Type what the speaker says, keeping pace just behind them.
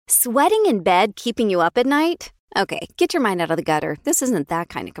Sweating in bed keeping you up at night? Okay, get your mind out of the gutter. This isn't that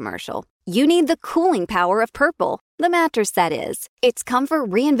kind of commercial. You need the cooling power of Purple, the mattress that is. It's comfort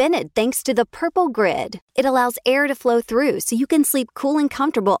reinvented thanks to the Purple Grid. It allows air to flow through so you can sleep cool and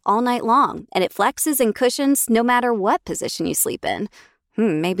comfortable all night long, and it flexes and cushions no matter what position you sleep in.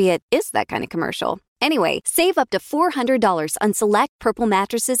 Maybe it is that kind of commercial. Anyway, save up to $400 on select Purple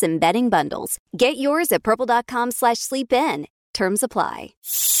mattresses and bedding bundles. Get yours at purple.com/sleepin. Terms apply.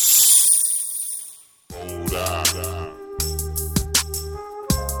 Hold up.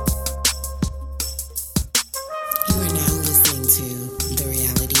 You are now listening to The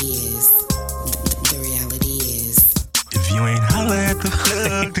Reality Is. The Reality Is. If you ain't holla at the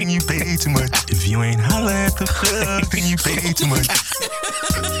plug, then you pay too much. If you ain't holla at the plug, then you pay too much.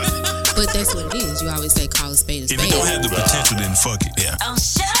 But that's what it is. You always say call a spade a spade. If it don't have the potential, then fuck it, yeah. Oh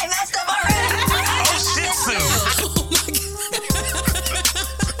shit, I messed up already. Oh shit, Sue. Oh my God.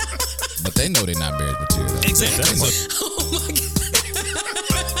 But they know they're not marriage material. Exactly. Oh my God.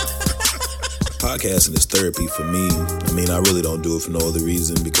 Podcasting is therapy for me. I mean, I really don't do it for no other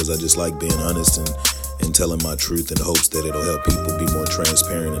reason because I just like being honest and telling my truth in the hopes that it'll help people be more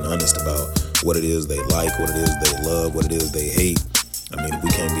transparent and honest about what it is they like, what it is they love, what it is they hate. I mean, if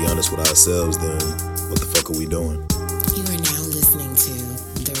we can't be honest with ourselves, then what the fuck are we doing? You are now listening to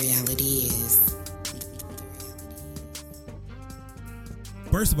The Reality Is.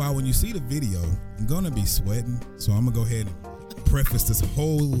 First of all, when you see the video, I'm going to be sweating. So I'm going to go ahead and preface this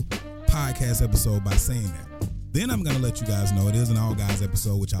whole podcast episode by saying that. Then I'm going to let you guys know it is an all guys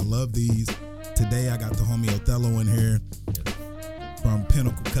episode, which I love these. Today I got the homie Othello in here from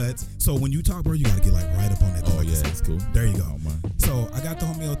Pinnacle Cuts. So when you talk, bro, you got to get like right up on that. Oh, yeah, that's cool. There you go. Oh, man. So I got the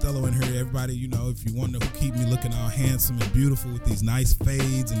homie Othello in here. Everybody, you know, if you wonder who keep me looking all handsome and beautiful with these nice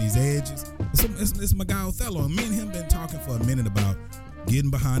fades and these edges, it's my guy Othello. And me and him been talking for a minute about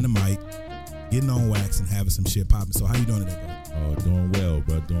getting behind the mic, getting on wax, and having some shit popping. So how you doing today, bro? Oh, doing well,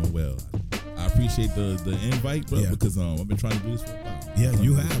 bro. Doing well. I appreciate the invite, bro, because I've been trying to do this for a while. Yeah,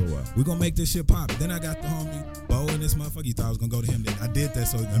 you have. We're going to make this shit pop. Then I got the homie Bo in this motherfucker. You thought I was going to go to him. Then I did that.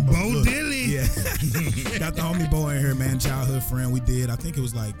 So Bo Dilly. Yeah. Got the homie Bo in here, man. Childhood friend. We did. I think it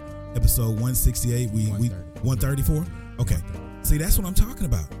was like episode 168. 134? Okay. See, that's what I'm talking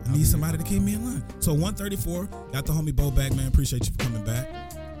about. I need somebody to keep me in line. So 134, got the homie Bo back, man. Appreciate you for coming back.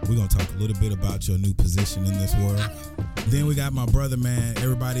 We're going to talk a little bit about your new position in this world. Then we got my brother, man.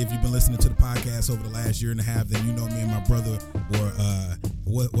 Everybody, if you've been listening to the podcast over the last year and a half, then you know me and my brother were,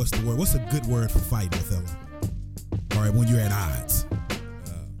 what's the word? What's a good word for fighting, Othello? All right, when you're at odds.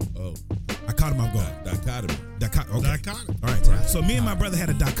 I caught him off guard. Dichotomy. Okay. Dichotomy. All right. So me and my brother had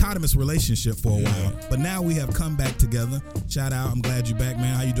a dichotomous relationship for a while, but now we have come back together. Shout out. I'm glad you're back,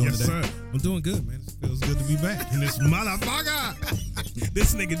 man. How you doing today? Sir. I'm doing good, man. It feels good to be back in this motherfucker.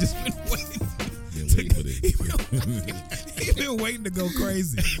 This nigga just been waiting. He been waiting to go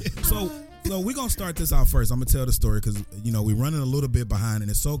crazy. So we're going to start this out first. I'm going to tell the story because, you know, we're running a little bit behind and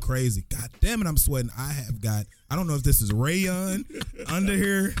it's so crazy. God damn it, I'm sweating. I don't know if this is rayon under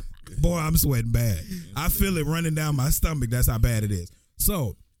here. Boy, I'm sweating bad. I feel it running down my stomach. That's how bad it is.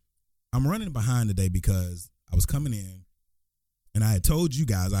 So I'm running behind today because I was coming in and I had told you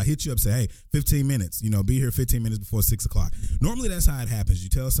guys, I hit you up, say, hey, 15 minutes, you know, be here 15 minutes before 6 o'clock. Normally that's how it happens. You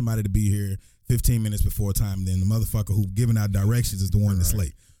tell somebody to be here 15 minutes before time, then the motherfucker who giving out directions is the one that's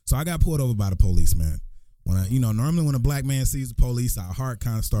late. So I got pulled over by the police, man. Normally when a black man sees the police, our heart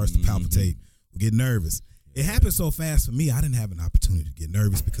kind of starts to palpitate. We get nervous. It happened so fast for me, I didn't have an opportunity to get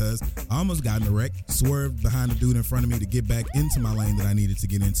nervous because I almost got in a wreck, swerved behind the dude in front of me to get back into my lane that I needed to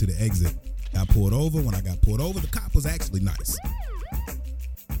get into the exit. Got pulled over. When I got pulled over, the cop was actually nice.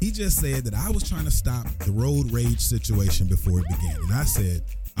 He just said that I was trying to stop the road rage situation before it began. And I said,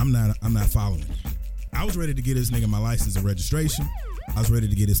 I'm not following it. I was ready to get this nigga my license and registration. I was ready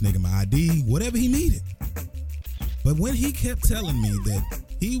to get this nigga my ID, whatever he needed. But when he kept telling me that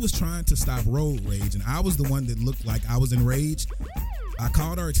he was trying to stop road rage and I was the one that looked like I was enraged, I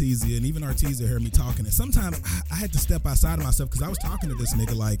called Artesia, and even Artesia heard me talking. And sometimes I had to step outside of myself because I was talking to this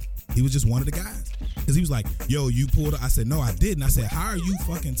nigga like he was just one of the guys. Because he was like, yo, you pulled I said, no, I didn't. I said, how are you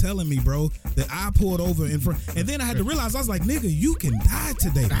fucking telling me, bro, that I pulled over in front? And then I had to realize, I was like, nigga, you can die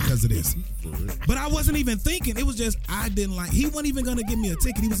today because of this. But I wasn't even thinking. It was just, I didn't like, he wasn't even going to give me a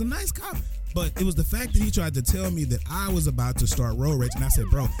ticket. He was a nice cop. But it was the fact that he tried to tell me that I was about to start road rage. And I said,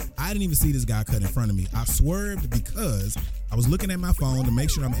 bro, I didn't even see this guy cut in front of me. I swerved because I was looking at my phone to make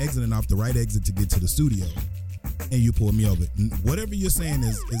sure I'm exiting off the right exit to get to the studio. And you pulled me over. Whatever you're saying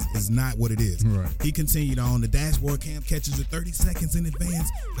is not what it is. Right. He continued on. The dashboard cam catches it 30 seconds in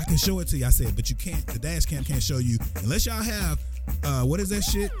advance. I can show it to you. I said, but you can't. The dash cam can't show you unless y'all have what is that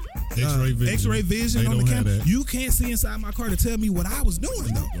shit? X-ray vision. X-ray vision They on the don't have camera. that. You can't see inside my car to tell me what I was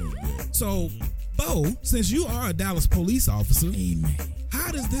doing though. So, Bo, since you are a Dallas police officer, how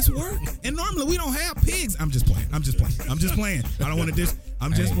does this work? And normally we don't have pigs. I'm just playing. I don't want to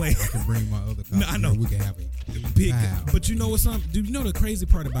I'm just playing. I can bring my other copy. No, I know. We can have a Pig. Wow. But you know what's up? Do you know the crazy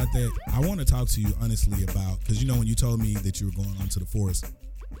part about that? I want to talk to you honestly about, because you know when you told me that you were going onto the force,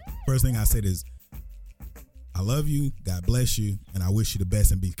 first thing I said is, I love you, God bless you, and I wish you the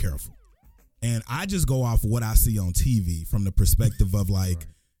best and be careful. And I just go off of what I see on TV from the perspective of like,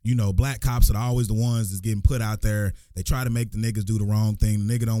 you know, black cops are always the ones that's getting put out there. They try to make the niggas do the wrong thing.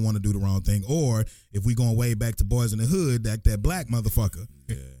 The nigga don't want to do the wrong thing. Or if we going way back to Boys in the Hood, that black motherfucker,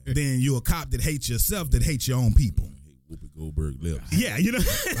 then you a cop that hates yourself, that hates your own people. Whoopi Goldberg lips. Yeah, you know.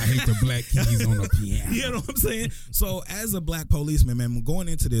 I hate the black keys on the piano. You know what I'm saying? So as a black policeman, man, going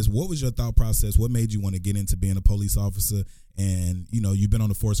into this, what was your thought process? What made you want to get into being a police officer? And, you know, you've been on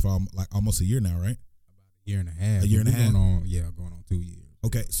the force for like almost a year now, right? About a year and a half. A year and a half? Going on 2 years.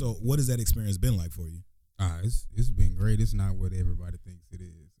 Okay, so what has that experience been like for you? It's been great. It's not what everybody thinks it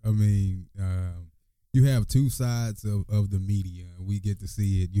is. I mean, you have two sides of the media. We get to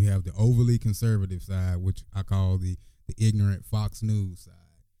see it. You have the overly conservative side, which I call the ignorant Fox News side.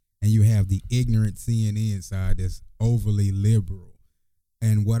 And you have the ignorant CNN side that's overly liberal.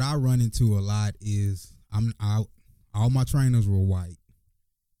 And what I run into a lot is all my trainers were white.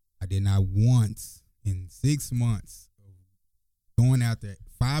 I did not once in 6 months of going out there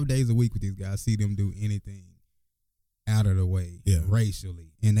 5 days a week with these guys, see them do anything out of the way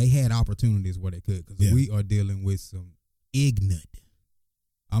racially. And they had opportunities where they could, because we are dealing with some ignorant,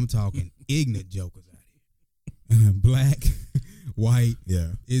 I'm talking ignorant jokers out here. Black, white,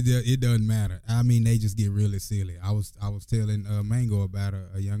 it doesn't matter. I mean, they just get really silly. I was telling Mango about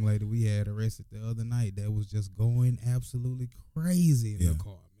a young lady we had arrested the other night that was just going absolutely crazy in the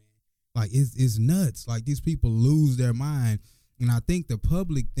car, man. Like it's nuts. Like these people lose their mind, and I think the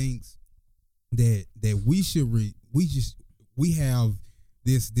public thinks that we have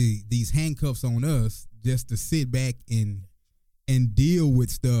these handcuffs on us just to sit back and deal with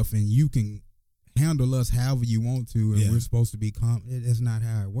stuff, and you can handle us however you want to, and we're supposed to be calm. That's not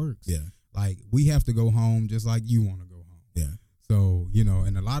how it works. Yeah, like we have to go home just like you want to go home. Yeah. So, you know,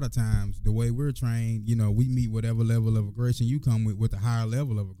 and a lot of times the way we're trained, you know, we meet whatever level of aggression you come with a higher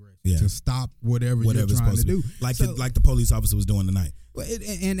level of aggression to stop whatever you're trying to do. Like the police officer was doing tonight. Well,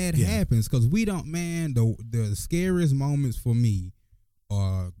 and that happens because we don't, man, the scariest moments for me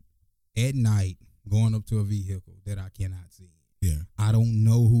are at night going up to a vehicle that I cannot see. Yeah, I don't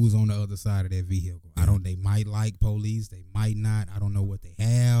know who's on the other side of that vehicle. They might like police, they might not. I don't know what they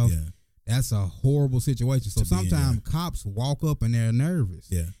have. Yeah. That's a horrible situation. So sometimes cops walk up and they're nervous.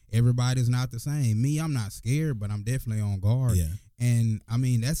 Yeah. Everybody's not the same. Me, I'm not scared, but I'm definitely on guard. Yeah. And I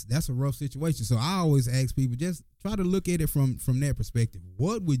mean, that's a rough situation. So I always ask people, just try to look at it from that perspective.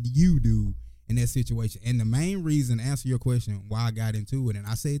 What would you do in that situation? And the main reason, answer your question, why I got into it, and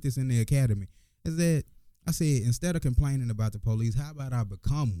I said this in the academy, is that I said, instead of complaining about the police, how about I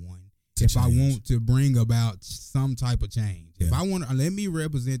become one if I want to bring about some type of change? Yeah. If I want to, let me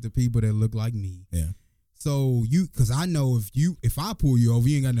represent the people that look like me. Yeah. So because I know if I pull you over,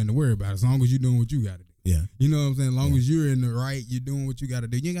 you ain't got nothing to worry about as long as you're doing what you got to do. Yeah. You know what I'm saying? As long as you're in the right, you're doing what you got to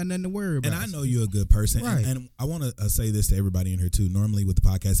do. You ain't got nothing to worry about. And I know you're a good person. Right. And I want to say this to everybody in here too. Normally with the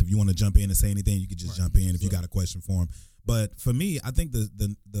podcast, if you want to jump in and say anything, you can just jump in if you got a question for them. But for me, I think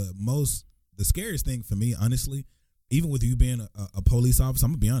the scariest thing for me, honestly, even with you being a police officer,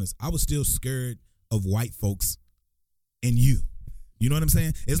 I'm going to be honest, I was still scared of white folks and you. You know what I'm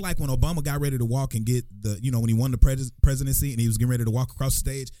saying? It's like when Obama got ready to walk and get when he won the presidency and he was getting ready to walk across the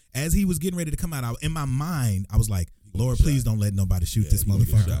stage. As he was getting ready to come out, in my mind, I was like, Lord, please don't let nobody shoot this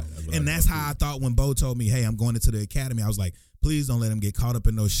motherfucker. And that's how I thought when Bo told me, hey, I'm going into the academy. I was like, please don't let him get caught up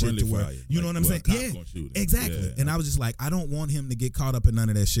in those shit to where, you know what I'm saying? Yeah, exactly. Yeah. And I was just like, I don't want him to get caught up in none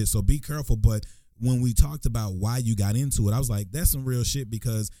of that shit. So be careful. But when we talked about why you got into it, I was like, that's some real shit,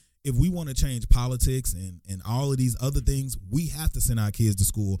 because if we want to change politics and all of these other things, we have to send our kids to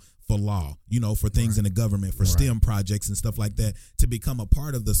school for law, for things in the government, for STEM projects and stuff like that, to become a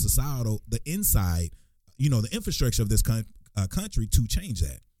part of the societal, the inside, the infrastructure of this country to change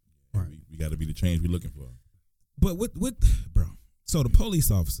that. Right. We got to be the change we're looking for. But with bro, so the police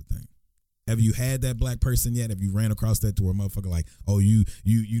officer thing, have you had that black person yet? Have you ran across that to where motherfucker like, oh, you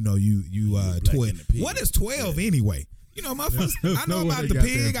 12? What is 12 anyway? Motherfuckers, I know about the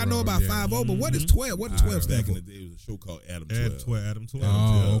pig, I know about 5-0, but what is 12? What is 12 stand for? It was a show called Adam 12. Adam 12.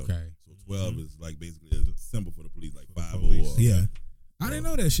 Oh, okay. So 12 is like basically a symbol for the police, like 5-0. Yeah. I didn't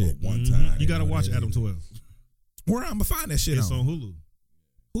know that shit. One time. You got to watch Adam 12. Where I'm gonna find that shit It's on? on Hulu.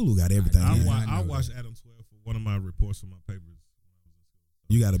 Hulu got everything. I watched Adam 12 for one of my reports for my papers.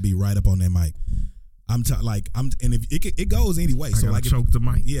 You got to be right up on that mic. And if it goes anyway. So like, choke the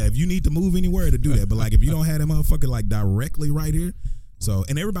mic. Yeah, if you need to move anywhere to do that, but like if you don't have that motherfucker like directly right here, so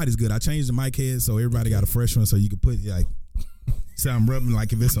and everybody's good. I changed the mic head so everybody got a fresh one, so you can put like. So I'm rubbing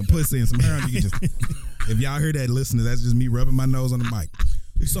like if it's some pussy and some hair, you can just. If y'all hear that, listener, that's just me rubbing my nose on the mic.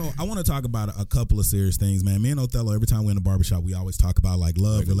 So I want to talk about a couple of serious things, man. Me and Othello, every time we're in the barbershop, we always talk about like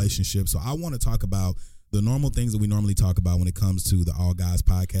love, relationships. So I want to talk about the normal things that we normally talk about when it comes to the All Guys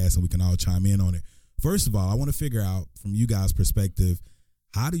podcast, and we can all chime in on it. First of all, I want to figure out from you guys' perspective,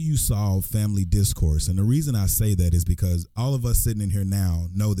 how do you solve family discourse? And the reason I say that is because all of us sitting in here now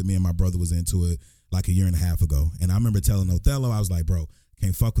know that me and my brother was into it like a year and a half ago. And I remember telling Othello, I was like, bro,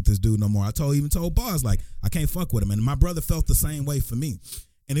 can't fuck with this dude no more. I even told Boz, like, I can't fuck with him. And my brother felt the same way for me.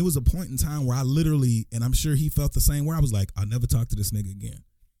 And it was a point in time where I literally, and I'm sure he felt the same, where I was like, I'll never talk to this nigga again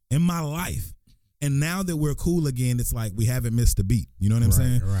in my life. And now that we're cool again, it's like we haven't missed a beat. You know what I'm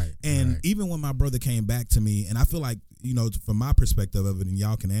saying? Right. And even when my brother came back to me, and I feel like, you know, from my perspective of it, and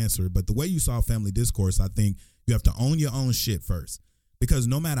y'all can answer it, but the way you saw family discourse, I think you have to own your own shit first. Because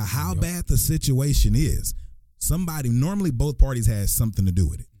no matter how bad the situation is, normally both parties has something to do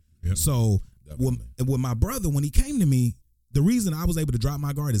with it. Yep. So with my brother, when he came to me, the reason I was able to drop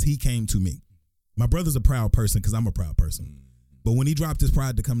my guard is he came to me. My brother's a proud person because I'm a proud person. But when he dropped his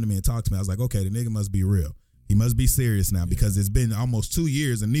pride to come to me and talk to me, I was like, okay, the nigga must be real. He must be serious now because it's been almost 2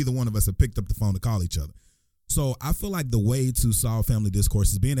 years and neither one of us have picked up the phone to call each other. So I feel like the way to solve family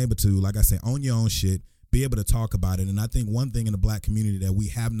discourse is being able to, like I said, own your own shit, be able to talk about it. And I think one thing in the black community that we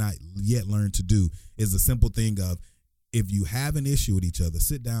have not yet learned to do is the simple thing of, if you have an issue with each other,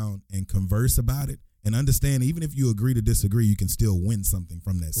 sit down and converse about it and understand, even if you agree to disagree, you can still win something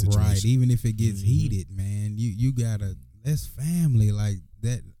from that situation. Right. Even if it gets heated, man, you gotta, that's family. Like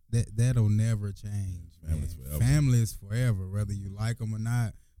that'll never change. Family is forever, whether you like them or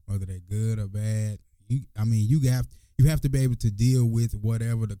not, whether they're good or bad. You have to be able to deal with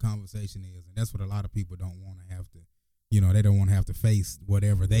whatever the conversation is, and that's what a lot of people don't want to have to. You know, they don't want to have to face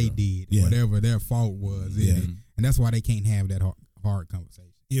whatever they did, whatever their fault was in it, and that's why they can't have that hard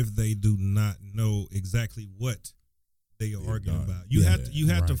conversation. If they do not know exactly what they are arguing about, you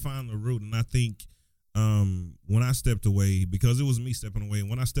have to find the root. And I think when I stepped away, because it was me stepping away, and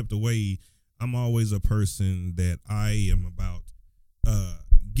when I stepped away, I'm always a person that I am about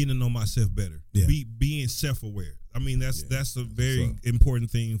getting to know myself better, being self-aware. I mean, that's a very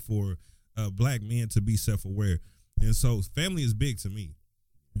important thing for black men, to be self-aware. And so family is big to me.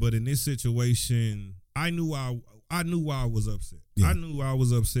 But in this situation, I knew why I was upset. Yeah. I knew I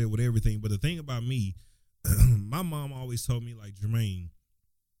was upset with everything. But the thing about me, my mom always told me, like, Jermaine,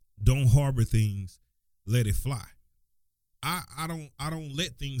 don't harbor things, let it fly. I don't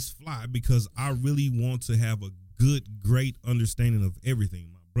let things fly because I really want to have a great understanding of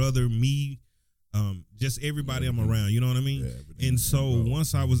everything. My brother, me, just everybody I'm around, you know what I mean? Yeah, and so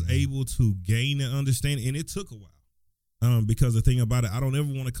once I was able to gain that understanding, and it took a while, because the thing about it, I don't ever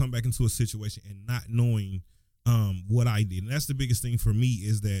want to come back into a situation and not knowing what I did. And that's the biggest thing for me,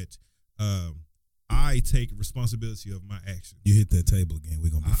 is that I take responsibility of my actions. You hit that table again.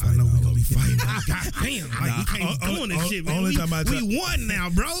 We're going to be fighting. I know we're going to be fighting. God damn. Like, we can't be doing this shit, man. We won now,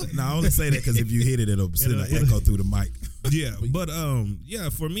 bro. No, I only say that because if you hit it, it'll send an echo through the mic. Yeah, but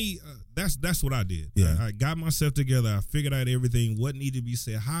for me, that's what I did. Yeah. I got myself together. I figured out everything, what needed to be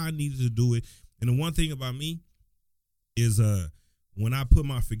said, how I needed to do it. And the one thing about me is when I put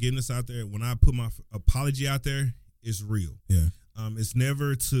my forgiveness out there, when I put my apology out there, it's real. Yeah. It's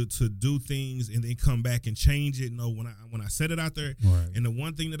never to do things and then come back and change it. No, when I set it out there, right. And the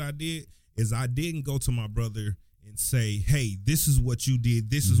one thing that I did is I didn't go to my brother and say, hey, this is what you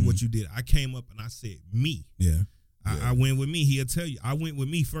did. This is what you did. I came up and I said, me. Yeah. I went with me. He'll tell you, I went with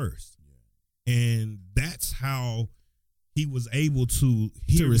me first. Yeah. And that's how he was able to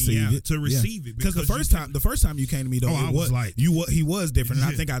receive it. Because the first time you came to me, though, he was different.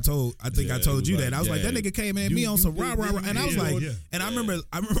 And I think I told you that. I was like, that nigga came at me on some rah. And I was like, and I remember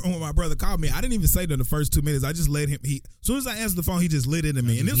when my brother called me, I didn't even say that in the first 2 minutes. I just let him. As soon as I answered the phone, he just lit into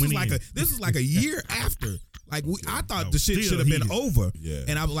me. And this was like a year after. Like I thought the shit should have been over. Yeah.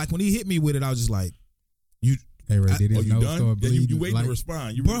 And I like when he hit me with it, I was just like, you. Hey, Ray, you done? You waiting to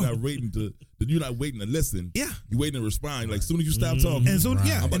respond. You're not waiting to. You're not waiting to listen. Yeah, you waiting to respond. Like soon as you stop talking, and soon,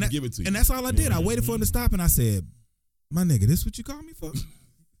 I'm about to give it to you. And that's all I did. I waited for him to stop, and I said, "My nigga, this what you call me for?"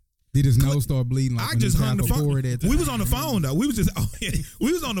 Did his nose start bleeding? Like I just hung the phone. We was time? on the phone though. We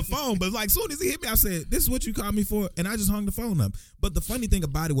was on the phone, but like soon as he hit me, I said, "This is what you called me for," and I just hung the phone up. But the funny thing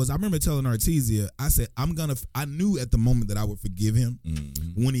about it was, I remember telling Artesia, I said, I knew at the moment that I would forgive him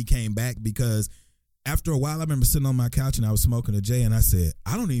when he came back, because after a while, I remember sitting on my couch and I was smoking a J, and I said,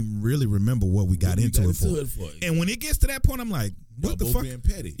 I don't even really remember what we got into it for. And when it gets to that point, I'm like, what the fuck? Being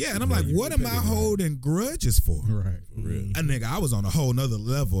petty. Yeah, and I'm like, what am I holding grudges for? Right. For real. And nigga, I was on a whole nother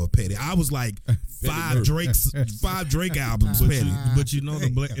level of petty. I was like five Drake albums petty. But you know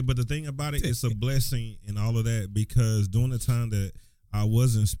but the thing about it, it's a blessing and all of that, because during the time that I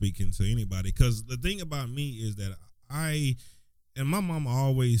wasn't speaking to anybody, because the thing about me is that and my mama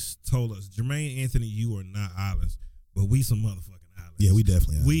always told us, Jermaine Anthony, you are not islands, but we some motherfucking islands. Yeah, we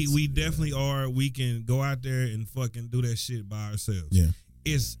definitely are. We definitely are. We can go out there and fucking do that shit by ourselves. Yeah.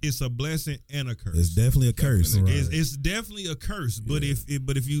 It's a blessing and a curse. It's definitely a curse. It's definitely a curse. But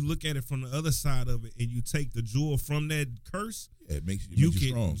if you look at it from the other side of it and you take the jewel from that curse, it makes you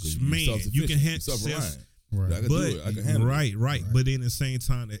strong. You can handle self-reliant. Right. I can do it. I can handle it. Right. But in the same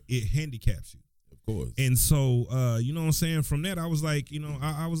time, it handicaps you. Of course. And so, you know what I'm saying? From that, I was like,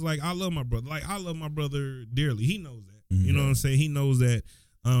 I was like, I love my brother. Like, I love my brother dearly. He knows that. You know what I'm saying? He knows that.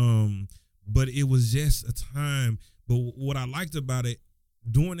 But it was just a time. But what I liked about it,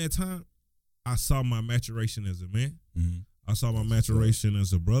 during that time, I saw my maturation as a man. I saw my maturation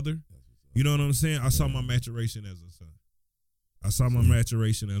as a brother. You know what I'm saying? I saw my maturation as a son. I saw my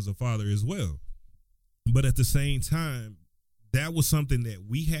maturation as a father as well. But at the same time, that was something that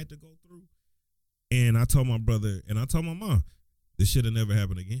we had to go through. And I told my brother and I told my mom, this should have never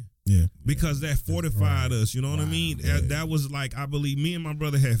happened again. Yeah. Because that fortified us, you know what I mean? Yeah. That was like, I believe me and my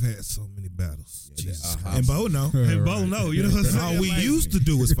brother have had so many battles. Jesus. And Bo know. And Bo know, you know what I'm saying? All we used to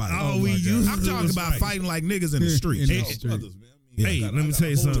do was fight. I'm talking about fighting like niggas in the street. Brothers, man. Hey, let me tell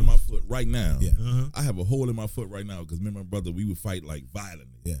you something. I got a hole in my foot right now. Yeah. I have a hole in my foot right now because me and my brother, we would fight like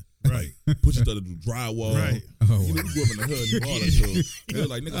violently. Yeah. Right. Push each other through drywall. Right. You know, we grew up in the hood in Florida, so they were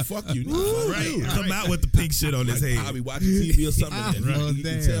like, nigga, fuck you. Right. Come out with the pink shit on his head. I'll be watching TV or something, and you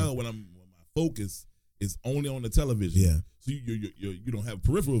can tell when my focus is only on the television. Yeah. So you don't have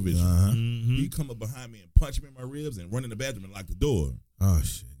peripheral vision. He come up behind me and punch me in my ribs and run in the bathroom and lock the door. Oh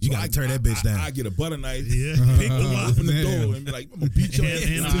shit! You gotta turn that bitch down. I get a butter knife, Yeah. pick him up, open the door, and be like, "I'm gonna beat your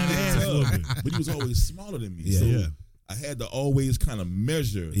ass." But he was always smaller than me, so I had to always kind of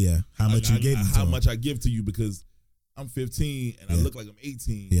measure, how much you gave him, how much I give to you, because I'm 15 and I look like I'm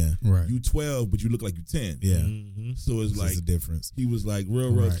 18. Yeah, right. You 12, but you look like you 10. Yeah. So it's like a difference. he was like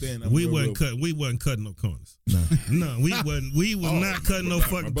real thin. We wasn't cutting no corners. No, we wasn't. We was not cutting no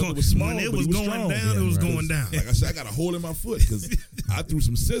fucking corners. When it was going down, it was going down. Like I said, I got a hole in my foot because I threw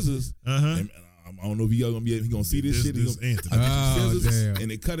some scissors. And I don't know if he gonna see this shit. I threw some scissors and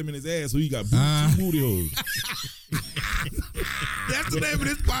they cut him in his ass, so he got two booty holes. That's the name of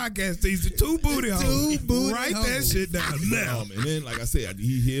this podcast. These two booty holes. Write that shit down now. And then, like I said,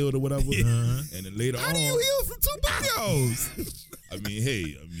 he healed or whatever. And then later on, how do you heal from two booty holes? I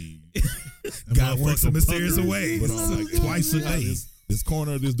mean, God works in mysterious ways. But on like twice a day. This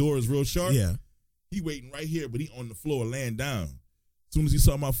corner of this door is real sharp. Yeah. He waiting right here, but he on the floor laying down. As soon as he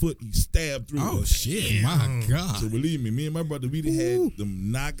saw my foot, he stabbed through. Oh, shit. My God. So believe me and my brother, we had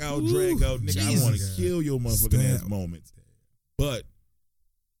them knockout, drag out, nigga, I want to kill your motherfucking ass moments. But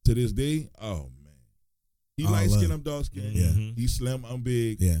to this day, oh man. He light skin, I'm dark skin. Yeah. He slim, I'm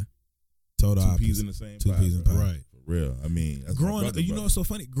big. Yeah. Total Two peas in the same Two pot. peas in the pot. Right. For real. I mean, that's growing up, you know what's so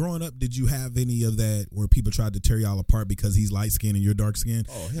funny? Growing up, did you have any of that where people tried to tear y'all apart because he's light skinned and you're dark skinned?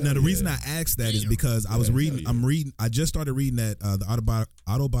 Oh, hell now the reason I asked that is because I was reading. I just started reading that the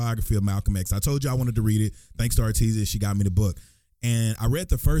autobiography of Malcolm X. I told you I wanted to read it. Thanks to Artesia, she got me the book. And I read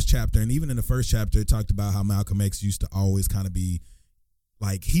the first chapter, and even in the first chapter, it talked about how Malcolm X used to always kind of be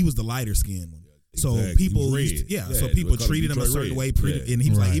like he was the lighter skinned one. So people, so people treated him a certain way, and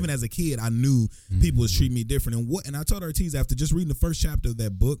he was like, even as a kid, I knew people was treating me different. And I told Ortiz after just reading the first chapter of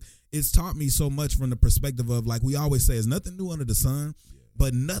that book, it's taught me so much from the perspective of, like we always say, there's nothing new under the sun,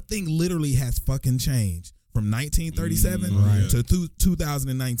 but nothing literally has fucking changed from 1937 to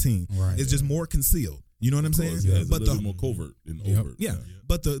 2019. Right. It's just more concealed. You know what I'm saying? Yeah, but the more covert and overt. Yeah.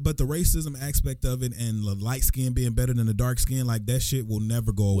 But the racism aspect of it and the light skin being better than the dark skin, like that shit will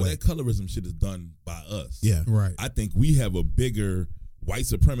never go away. That colorism shit is done by us. Yeah. Right. I think we have a bigger white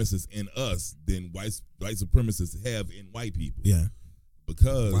supremacist in us than white supremacists have in white people. Yeah.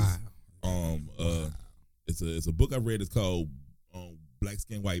 Because it's a book I read. It's called Black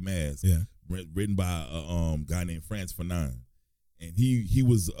Skin White Mask. Yeah. Written by a guy named Frantz Fanon. And he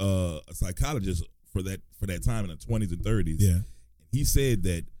was a psychologist for that time in the 20s and 30s. Yeah. He said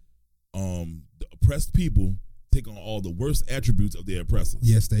that the oppressed people take on all the worst attributes of their oppressors.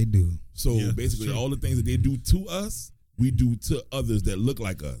 Yes, they do. So basically, all the things that they do to us, we do to others that look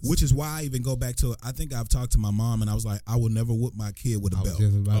like us. Which is why I even go back to, I think I've talked to my mom and I was like, I will never whoop my kid with a I was belt.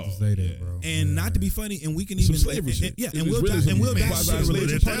 just about to say that, bro. And not to be funny, and we can Some even slavery shit. and we'll dive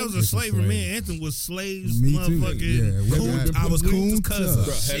religion. If that was a slavery, man, Anthem was slaves, Me too. motherfucking. Yeah, coon- I was Coon's Coon's cousin.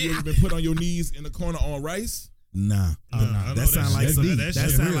 Bro, have you ever been put on your knees in the corner on rice? Nah, I know that sound like shit. some. That That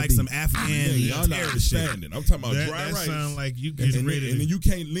shit sound real like deep. some Afghan Y'all not terrorist shit. understanding. I'm talking about That dry rice. sound like you and, getting ready and then to. you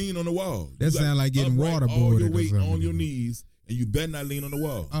can't lean on the wall. That You got sound like getting upright waterboarded all your or weight something. on your knees, and you better not lean on the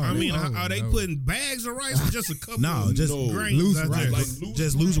wall. Oh, I mean, no, are they no. putting bags of rice or just a couple? No, of just grains loose out rice. there? Like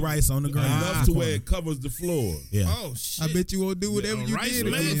Just loose rice on the ground. enough to where it covers the floor. Yeah. Oh shit! I bet you won't do whatever you rice did.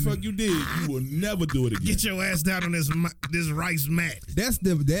 man. Whatever again. the fuck you did, you will never do it again. Get your ass down on this rice mat. That's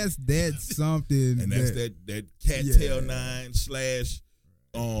something. And that's that cattail 9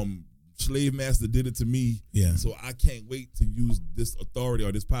 / slave master did it to me. Yeah. So I can't wait to use this authority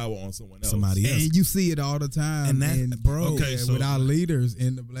or this power on someone else. Somebody else. And you see it all the time. And that- bro, okay, so- with our leaders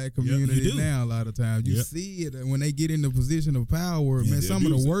in the black community you do. now, a lot of times you Yep. see it when they get in the position of power. Yeah, Man, they some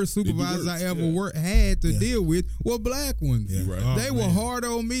of abuse the it. worst They do supervisors worse, I ever yeah. had to Yeah. deal with were black ones. You right. Oh, They were man. hard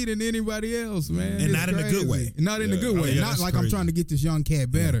on me than anybody else, man. And It's not in a good way. Not in a Yeah. good Oh, way. yeah, Not that's like I'm crazy. trying to get this young cat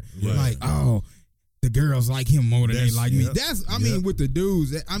better. Right. Like, oh, the girls like him more than they That's- like me. yep. That's, I mean, with the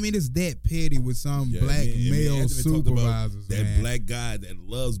dudes, I mean, it's that petty with some black male Anthony talked about supervisors. that man. black guy that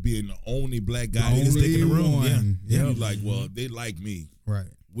loves being the only black guy. The in his only dick in the room. one. Yeah. Yep. He's like, well, they like me. Right.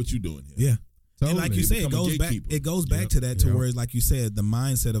 What you doing here? Yeah. Totally. And like you said, it Become a goes back. gatekeeper. It goes back Yep. to that to Yep. where, like you said, the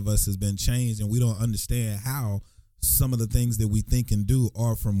mindset of us has been changed, and we don't understand how some of the things that we think and do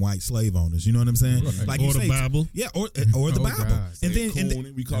are from white slave owners. You know what I'm saying? Right. Like Or you the say, Bible. yeah, or the Oh, Bible. God. And then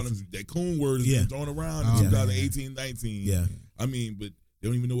Coon, we call him that coon word is Yeah. been thrown around Oh, in man. 2018, 19. Yeah. I mean, but they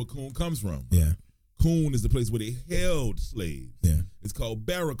don't even know where coon comes from. yeah, Coon is the place where they held slaves. yeah, It's called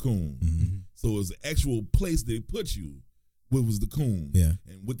Barracoon. mm-hmm. So it's the actual place they put you, what was the coon. yeah.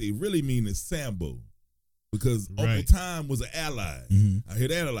 And what they really mean is Sambo. Because Uncle Right. Time was an ally. Mhm. I hear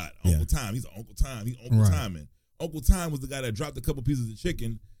that a lot. Yeah. Uncle Time, he's Uncle Time. He's Uncle Right. Timing. Uncle Time was the guy that dropped a couple pieces of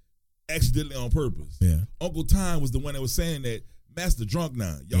chicken accidentally on purpose. Yeah. Uncle Time was the one that was saying that Master drunk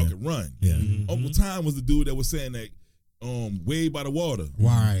now, y'all Yeah. can run. Yeah. Mhm. Uncle Time was the dude that was saying that Way by the Water.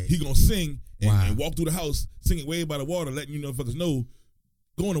 Right. He gonna sing and, Wow. and walk through the house singing Way by the Water, letting you motherfuckers know,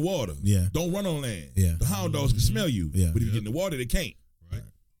 go in the water. Yeah. Don't run on land. Yeah. The hound dogs can smell you. Yeah. But if you get in the water, they can't.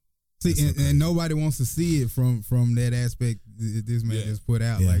 See, That's so and nobody wants to see it from that aspect this man Yeah. just put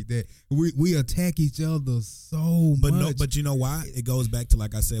out Yeah. like that. We attack each other so But much. no, but you know why? It goes back to,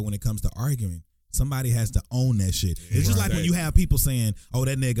 like I said, when it comes to arguing, somebody has to own that shit. It's just like when you have people saying, "Oh,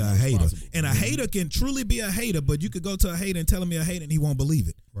 that nigga a hater," Responsible. and a hater can truly be a hater, but you could go to a hater and tell him you're a hater, and he won't believe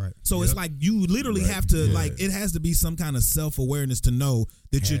it. right. So it's like you literally have to like it has to be some kind of self-awareness to know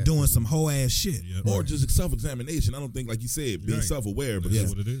that you're Has doing to some whole ass shit. Yep. Or just self-examination. I don't think, like you said, being Right. self-aware. But That's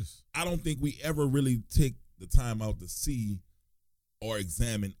just, what it is. I don't think we ever really take the time out to see or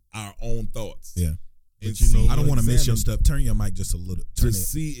examine our own thoughts. Yeah. And But you know see- I don't want to miss your examine- stuff. Turn your mic just a little. to Turn it.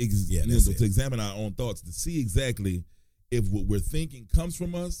 see Yeah, that's it. to examine our own thoughts, to see exactly if what we're thinking comes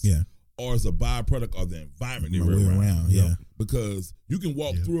from us, Yeah. or is a byproduct of the environment that We're we're around. yeah. Because you can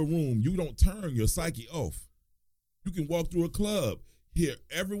walk Yeah. through a room, you don't turn your psyche off. You can walk through a club, hear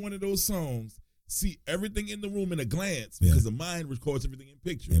every one of those songs, see everything in the room in a glance, Yeah. because the mind records everything in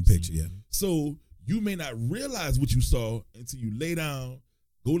pictures. In picture, yeah. So you may not realize what you saw until you lay down,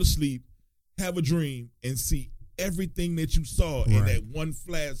 go to sleep, have a dream, and see everything that you saw in Right. that one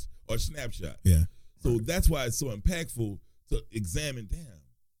flash or snapshot. Yeah. So that's why it's so impactful to examine, damn,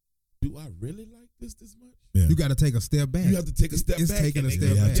 do I really like this much? Yeah. You got to take a step back. You have to take a step It's back. taking and a make-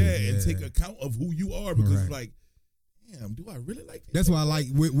 step back. and Yeah. take account of who you are, because Right. it's like, damn, do I really like this? That's why I like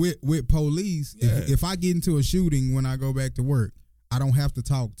with police. Yeah. If I get into a shooting when I go back to work, I don't have to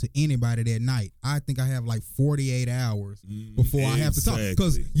talk to anybody that night. I think I have like 48 hours before I have to talk,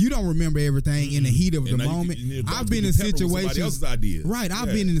 because you don't remember everything in the heat of the And now you moment. can- you I've been in pepper with somebody situations, else's ideas. right? I've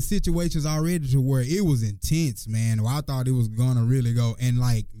Yeah. been in situations already to where it was intense, man. Where I thought it was gonna really go, and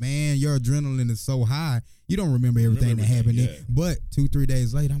like, man, your adrenaline is so high, you don't remember everything that happened. everything, Then. But 2-3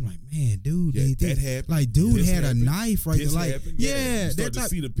 days later, I'm like, man, dude, Yeah, did that this. happened. Like, dude This had happened. a knife right there. This Like, happened. yeah, you start that to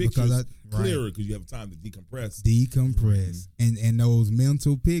see the pictures because right. clearer because you have time to decompress. Decompress and those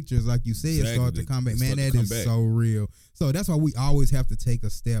mental pictures, like you said, Exactly. start to come back. They Man, start to that come is back. so real. So that's why we always have to take a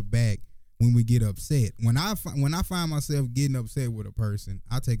step back when we get upset. When I find myself getting upset with a person,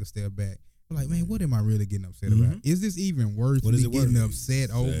 I take a step back. I'm like, man, what am I really getting upset about? Is this even worth What is me it worth? getting upset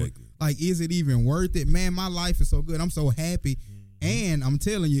over? Exactly. Like, is it even worth it? Man, my life is so good. I'm so happy. And I'm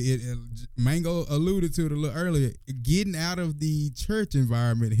telling you, Mango alluded to it a little earlier. Getting out of the church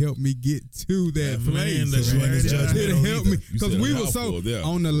environment helped me get to that place. It helped me because we were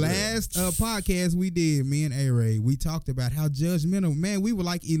on the last podcast we did. Me and A-Ray, we talked about how judgmental. Man, we were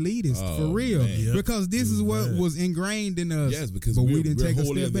like elitists for real because this is what was ingrained in us. Yes, because but we didn't take a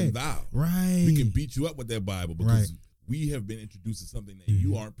step back. Right, we can beat you up with that Bible because we have been introduced to something that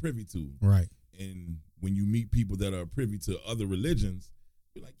you aren't privy to. Right, and when you meet people that are privy to other religions,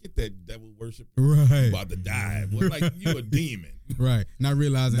 you're like, get that devil worship. Right. About to die. Well, like, you a demon. Right. Not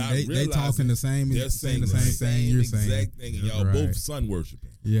realizing they talking the same. They're saying the same you're exact saying. thing, and y'all both sun worshiping.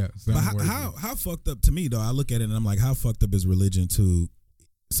 Yeah. But how fucked up to me, though, I look at it and I'm like, how fucked up is religion to,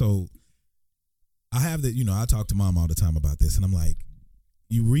 so I have that, I talk to mom all the time about this, and I'm like,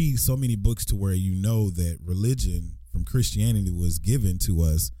 you read so many books to where you know that religion from Christianity was given to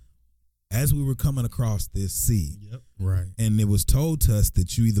us as we were coming across this sea. Yep. Right. And it was told to us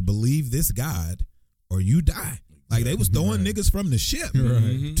that you either believe this God or you die. Like they was throwing niggas from the ship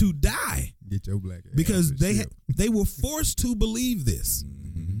to die. Get your black ass. Because they were forced to believe this.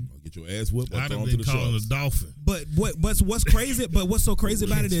 Or get your ass whipped. I'd have been calling a dolphin. But what's crazy? But what's so crazy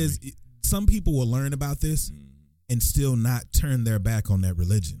about it is some people will learn about this and still not turn their back on that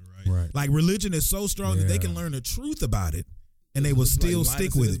religion. Right. Like religion is so strong that they can learn the truth about it. And they will still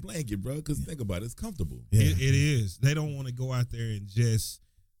stick with it. Blanket, bro, because think about it, it's comfortable. Yeah. It is. They don't want to go out there and just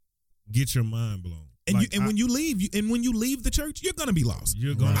get your mind blown. And when you leave the church, you're gonna be lost.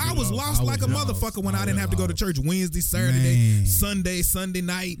 I was lost like a motherfucker when I didn't have to go to church Wednesday, Saturday, Sunday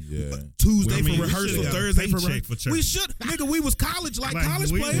night, Tuesday for rehearsal, Thursday for rehearsal. We should, nigga. We was college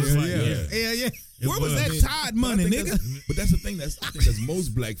players. Yeah. Where was that Tide money, nigga? But that's the thing. I think that's most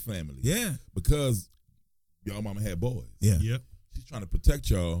black families. Yeah, because y'all mama had boys. Yeah. Yep. She's trying to protect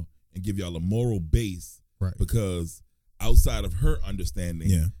y'all and give y'all a moral base. Right. Because outside of her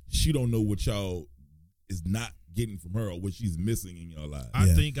understanding, she don't know what y'all is not getting from her or what she's missing in your lives. I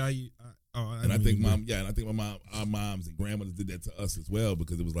think our moms and grandmothers did that to us as well,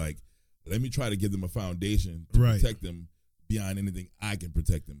 because it was like, let me try to give them a foundation to protect them beyond anything I can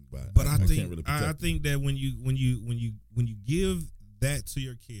protect them by. But I think that when you give that to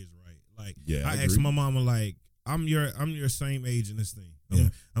your kids, right? Like I asked my mama, like, I'm your same age in this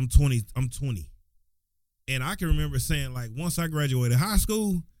thing. I'm 20. And I can remember saying, like, once I graduated high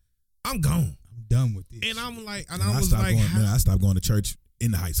school, I'm gone. I'm done with this. And I'm like, I stopped going to church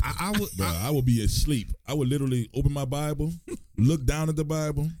in high school. I would be asleep. I would literally open my Bible, look down at the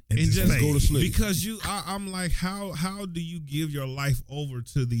Bible, and just go to sleep. Because I'm like, how do you give your life over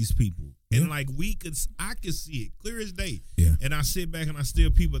to these people? And like I could see it clear as day. Yeah. And I sit back and I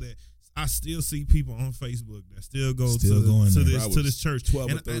still see people on Facebook that still go to this church.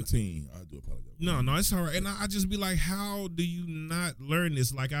 12 or 13. I do apologize. No, it's all right. And I just be like, how do you not learn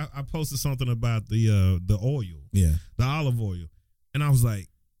this? Like I posted something about the oil, the olive oil, and I was like,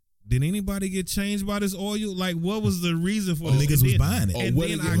 did anybody get changed by this oil? Like, what was the reason for this? Niggas was buying it. And where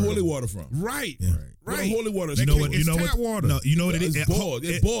did they get holy water from? Right. Holy water. You know what? Water. No, you know what it is. It's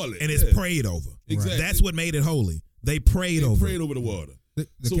boiled, and it's prayed over. Exactly. That's what made it holy. They prayed over the water.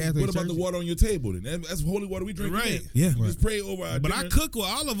 So Catholic what about Church? the water on your table then? That's holy water we drink. Right. Yeah. We just pray over our But dinner. I cook with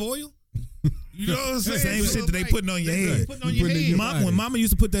olive oil. You know what I'm saying? Same shit that they putting on your head. When mama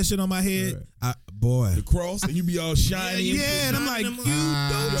used to put that shit on my head, the cross, and you be all shiny. Yeah, and I'm like, you don't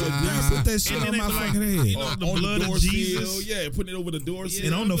put that shit on my fucking head. The on blood the door of Jesus. seal, putting it over the door seal.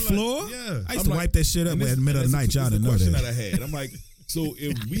 And on the floor, I used to wipe that shit up and at the middle of the night. Y'all didn't know that. that. I had. I'm like, so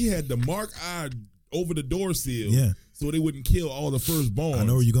if we had to mark our over the door seal, so they wouldn't kill all the firstborn. I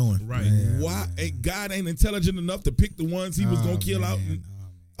know where you're going. Right. Why? God ain't intelligent enough to pick the ones he was gonna kill out.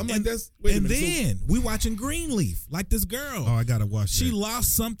 I'm like, we watching Greenleaf, like this girl. Oh, I gotta watch. She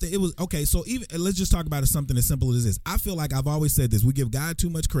lost something. It was okay. So even let's just talk about something as simple as this. I feel like I've always said this: we give God too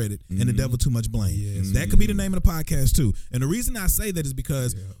much credit and the devil too much blame. Yes. That could be the name of the podcast too. And the reason I say that is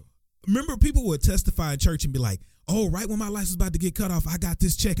because remember, people would testify in church and be like, "Oh, right when my life was about to get cut off, I got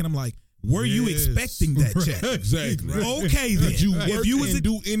this check," and I'm like, were you expecting that check? Exactly. Okay, then. If you was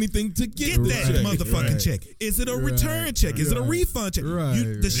do anything to get that motherfucking check. Is it a return check? Is it a refund check?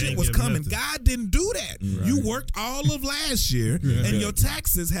 The shit was coming. God didn't do that. You worked all of last year, and your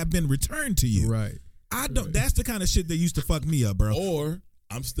taxes have been returned to you. Right. That's the kind of shit that used to fuck me up, bro. Or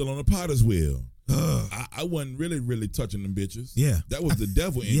I'm still on the potter's wheel. I wasn't really touching them bitches. Yeah. That was the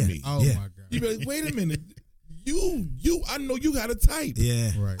devil in me. Oh my God. You be like, wait a minute. I know you got a type.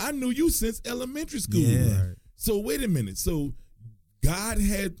 Yeah. Right. I knew you since elementary school. Yeah. Right. So wait a minute. So God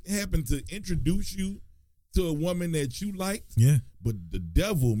had happened to introduce you to a woman that you liked. Yeah. But the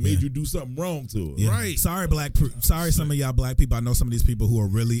devil made you do something wrong to her. Yeah. Right. Sorry, some of y'all black people. I know some of these people who are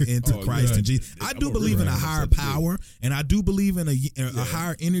really into Christ and Jesus. I do believe in a higher power, and I do believe in a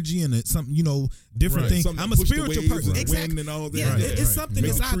higher energy and something, different thing. I'm a spiritual person. Exactly. And all that. Yeah, it's something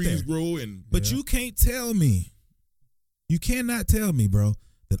that's out there. Grow and, but you can't tell me, you cannot tell me, bro,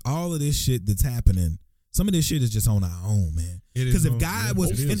 that all of this shit that's happening, some of this shit is just on our own, man. Because if God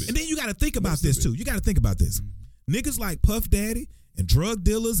was, and then you got to think about this too. You got to think about this. Niggas like Puff Daddy and drug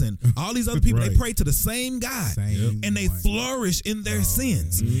dealers and all these other people, they pray to the same God and they flourish in their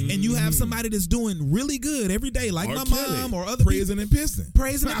sins. And you have somebody that's doing really good every day, like my mom or other praising people. and pissing.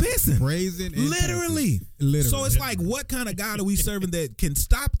 Praising and pissing. Praising and Literally. So it's like, what kind of God are we serving that can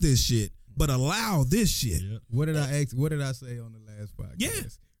stop this shit but allow this shit? What did I ask? What did I say on the last podcast? Yeah.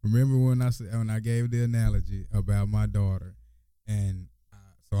 Remember when I gave the analogy about my daughter, and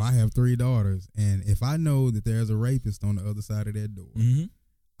so I have 3 daughters, and if I know that there's a rapist on the other side of that door,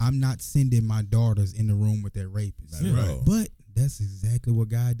 I'm not sending my daughters in the room with that rapist. Right. But that's exactly what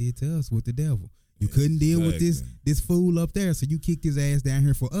God did to us with the devil. You couldn't deal with this fool up there, so you kicked his ass down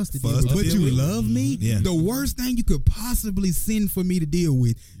here for us to deal with. But you love me? Yeah. The worst thing you could possibly send for me to deal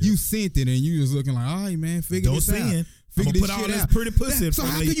with, you sent it, and you was looking like, all right, man, figure this out. Figure this shit out. Pretty pussy. So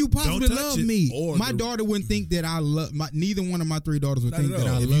how can you possibly love me? My daughter wouldn't think that I love. Neither one of my 3 daughters would think that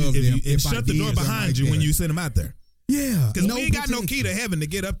I love them. If shut the door behind you when you send them out there. Yeah, because we ain't got no key to heaven to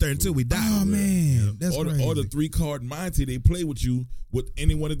get up there until we die. Oh man, that's crazy. Or the 3-card mindset, they play with you with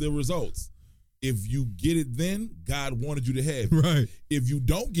any one of the results. If you get it then, God wanted you to have it. Right. If you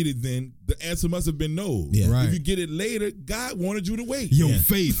don't get it then, the answer must have been no. Yeah. Right. If you get it later, God wanted you to wait. Your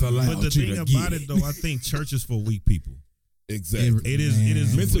faith allowed you to get it. But the thing about it, though, I think church is for weak people. Exactly. It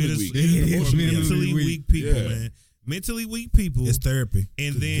is mentally weak. Mentally weak people, man. Mentally weak people. It's therapy. they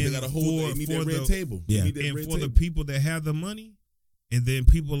And then got a whole they need that red table. Yeah. And for the people that have the money, and then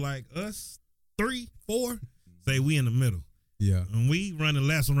people like us, 3, 4, say we in the middle. Yeah. And we running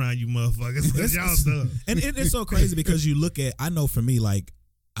laps around you motherfuckers. Y'all stuff. And it's so crazy because you look at, I know for me, like,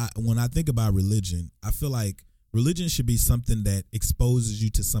 when I think about religion, I feel like religion should be something that exposes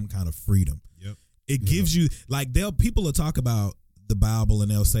you to some kind of freedom. Yep. It gives you, like, people will talk about the Bible and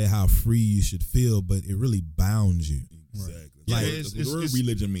they'll say how free you should feel, but it really bounds you. Exactly. Like, the word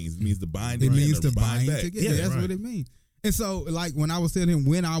religion means the binding. It means to bind bind together. Yeah, that's what it means. And so, like, when I was telling him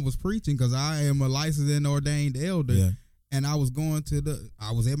when I was preaching, because I am a licensed and ordained elder. Yeah. And I was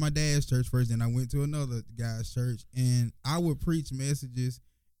I was at my dad's church first, then I went to another guy's church, and I would preach messages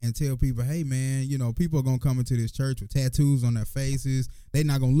and tell people, hey, man, people are going to come into this church with tattoos on their faces. They're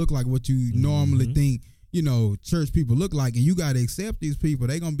not going to look like what you normally think, church people look like, and you got to accept these people.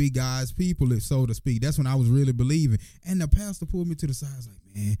 They're going to be God's people, so to speak. That's when I was really believing. And the pastor pulled me to the side. I was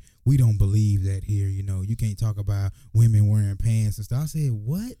like, man, we don't believe that here. You can't talk about women wearing pants and stuff. I said,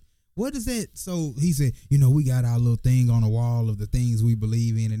 what? What is that? So he said, we got our little thing on the wall of the things we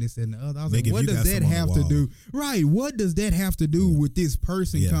believe in and this and the other. I was like, what does that have to do? Right. What does that have to do with this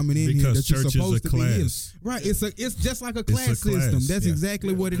person coming in here that you're supposed to be in? Right. It's just like a class system. That's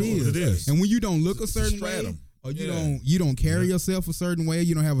exactly what it is. And when you don't look a certain way, or you don't carry yourself a certain way,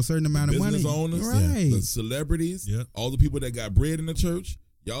 you don't have a certain amount of money. Business owners, the celebrities, all the people that got bread in the church,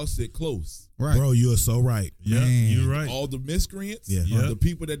 y'all sit close. Right. Bro, you are so right. Yeah, you're right. All the miscreants, the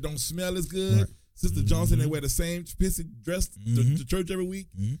people that don't smell as good. Right. Sister Johnson, they wear the same pissy dress to church every week.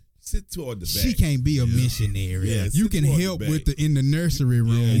 Sit toward the back. She can't be a missionary. Yeah, you can help in the nursery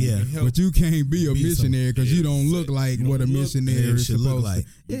room, but you can't be a missionary because you don't look like what a missionary is supposed to.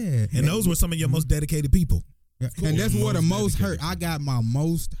 Yeah. And those were some of your most dedicated people. And that's what the most hurt. I got my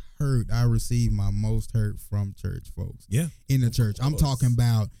most hurt. I received my most hurt from church folks. Yeah. In the church. I'm talking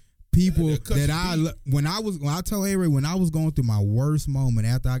about people that when I told Avery, when I was going through my worst moment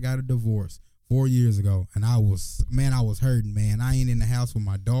after I got a divorce 4 years ago, and I was hurting, man. I ain't in the house with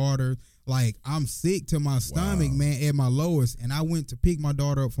my daughter. Like, I'm sick to my stomach, man, at my lowest. And I went to pick my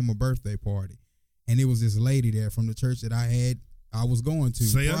daughter up from a birthday party. And it was this lady there from the church that I was going to.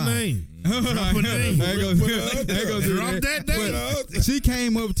 Say her name. Drop her name. Drop that name. She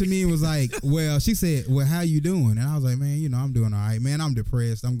came up to me and was like, she said, how you doing? And I was like, man, I'm doing all right. Man, I'm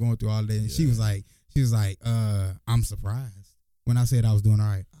depressed. I'm going through all that. And she was like, I'm surprised when I said I was doing all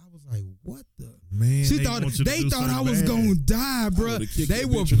right. I was like, what the? Man, they thought I was going to die, bro. They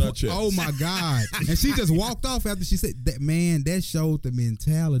were, oh my God. And she just walked off after she said that. Man, that showed the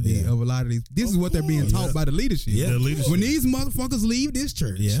mentality of a lot of these. This is what they're being taught by the leadership. Yeah. When these motherfuckers leave this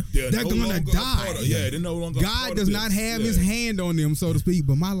church, they're going to die. They're no longer God does not have his hand on them, so to speak.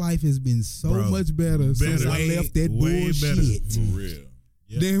 But my life has been so much better since I left that bullshit. For real.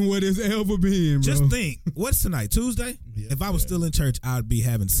 than what it's ever been, bro. Just think, what's tonight? Tuesday? Yeah. If I was still in church, I'd be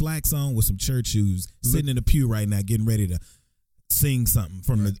having slacks on with some church shoes, sitting in the pew right now, getting ready to sing something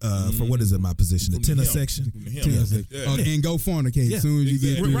from the for what is it? My position, the tenor section. And go fornicate as soon as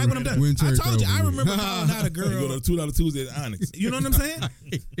you get right when I'm done. I told you, I remember calling out a girl. You go to $2 Tuesday at Onyx. You know what I'm saying?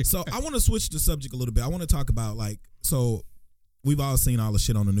 So I want to switch the subject a little bit. I want to talk about so we've all seen all the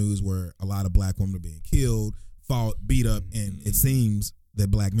shit on the news where a lot of black women are being killed, fought, beat up, and it seems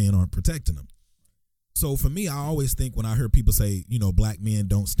that black men aren't protecting them. So for me, I always think when I hear people say, black men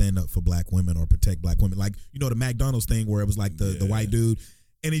don't stand up for black women or protect black women, like, the McDonald's thing where it was like the white dude.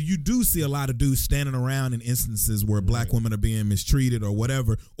 And if you do see a lot of dudes standing around in instances where black women are being mistreated or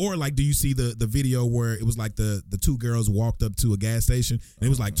whatever, or like, do you see the video where it was like the two girls walked up to a gas station and it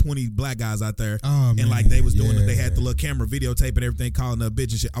was like 20 black guys out there and like they was doing it, they had the little camera videotape and everything, calling her a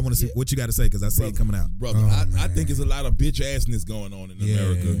bitch and shit. I want to see what you got to say because I see it coming out. Brother, I think there's a lot of bitch assness going on in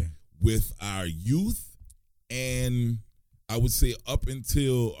America with our youth, and I would say up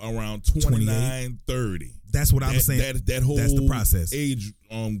until around 29, 30. That's what I'm saying. That whole that's the process. Age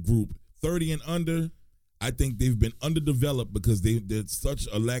group, 30 and under, I think they've been underdeveloped because there's such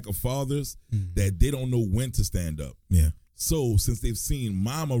a lack of fathers that they don't know when to stand up. Yeah. So since they've seen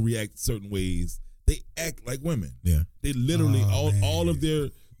mama react certain ways, they act like women. Yeah. They literally all of their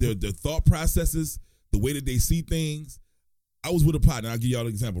thought processes, the way that they see things. I was with a partner. I'll give y'all an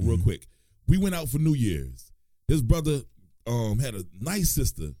example real quick. We went out for New Year's. His brother had a nice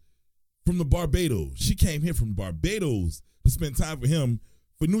sister from the Barbados. She came here from Barbados to spend time with him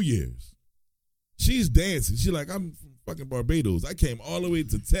for New Year's. She's dancing. She's like, I'm from fucking Barbados. I came all the way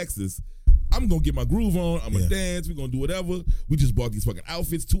to Texas. I'm going to get my groove on. I'm going to dance. We're going to do whatever. We just bought these fucking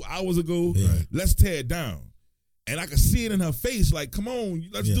outfits 2 hours ago. Yeah. Let's tear it down. And I could see it in her face like, come on,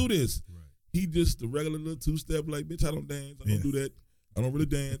 let's do this. Right. He just the regular little two-step like, bitch, I don't dance. I don't do that. I don't really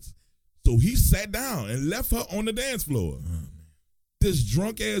dance. So he sat down and left her on the dance floor. This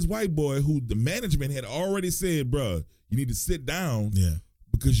drunk-ass white boy who the management had already said, bruh, you need to sit down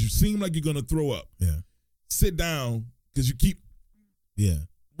because you seem like you're going to throw up. Yeah. Sit down because you keep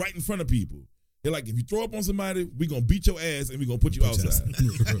right in front of people. They're like, if you throw up on somebody, we're going to beat your ass and we're going to put you outside.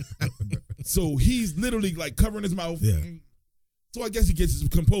 So he's literally like covering his mouth. Yeah. So I guess he gets his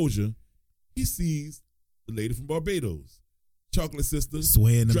composure. He sees the lady from Barbados. Chocolate sister,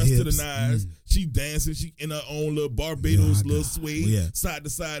 swaying them dressed hips. to the nines. She dancing. She in her own little Barbados little sway, side to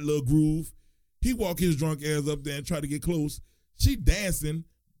side little groove. He walk his drunk ass up there and try to get close. She dancing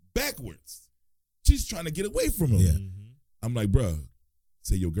backwards. She's trying to get away from him. Yeah. I'm like, bro,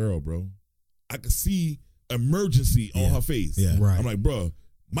 say your girl, bro. I could see emergency on her face. Yeah. Right. I'm like, bro,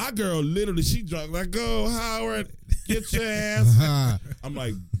 my girl literally, she drunk like, go Howard, get your ass. I'm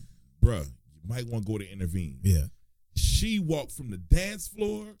like, bro, you might want to go to intervene. Yeah. She walked from the dance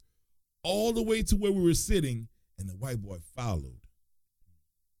floor all the way to where we were sitting, and the white boy followed.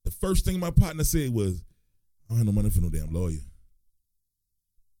 The first thing my partner said was, I don't have no money for no damn lawyer.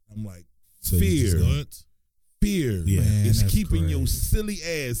 I'm like, So fear. Fear is keeping your silly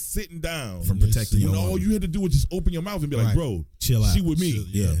ass sitting down from protecting your all you had to do was just open your mouth and be like, bro, chill out. She with me.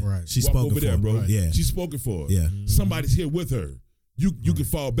 Right. She's Walk spoken over there, for, bro. Right. Yeah. She's spoken for. Yeah. Somebody's here with her. You can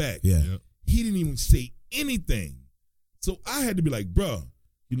fall back. Yeah. He didn't even say anything. So I had to be like, bro.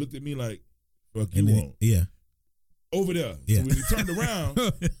 He looked at me like, fuck you won't. Yeah. Over there. Yeah. So when he turned around,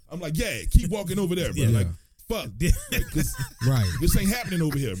 I'm like, keep walking over there, bro. Yeah. Like, fuck. Like, Right. This ain't happening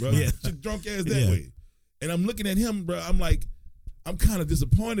over here, bro. Yeah. Shit drunk ass that way. And I'm looking at him, bro. I'm like, I'm kind of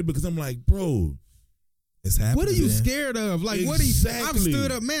disappointed because I'm like, bro, it's happening. What are you scared of? Like, exactly. I've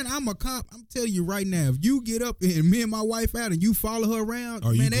stood up, man. I'm a cop. I'm telling you right now, if you get up and me and my wife out and you follow her around,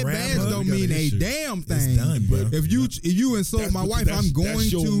 or man, that badge don't mean a damn thing. It's done, bro. If you insult my wife, I'm going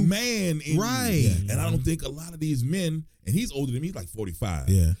that's your to man in right. You. And I don't think a lot of these men, and he's older than me, he's like 45.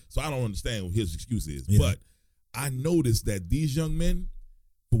 Yeah. So I don't understand what his excuse is. Yeah. But I noticed that these young men,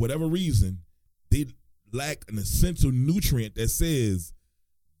 for whatever reason, they lack an essential nutrient that says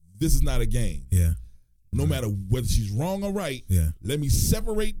this is not a game. Yeah. No matter whether she's wrong or right, let me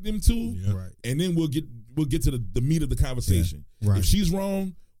separate them two, right. and then we'll get to the meat of the conversation. Yeah. Right. If she's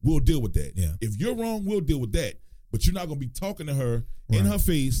wrong, we'll deal with that. Yeah. If you're wrong, we'll deal with that. But you're not gonna be talking to her in her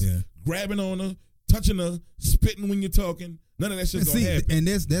face, grabbing on her, touching her, spitting when you're talking. None of that shit's gonna happen. And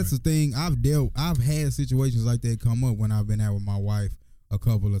that's the thing. I've had situations like that come up when I've been out with my wife a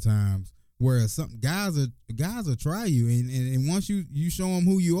couple of times. Where some guys will try you, and once you show them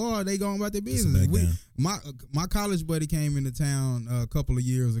who you are, they go about their business. My college buddy came into town a couple of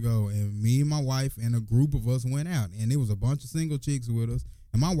years ago, and me and my wife and a group of us went out, and there was a bunch of single chicks with us,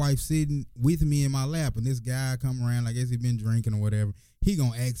 and my wife sitting with me in my lap, and this guy come around, I guess he been drinking or whatever. He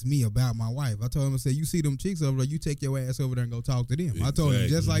gonna ask me about my wife. I told him, I said, you see them chicks over there, you take your ass over there and go talk to them. Exactly. I told him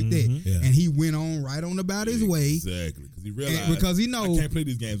just like that, and he went on right on about his way. Exactly, because he realized because he knows I can't play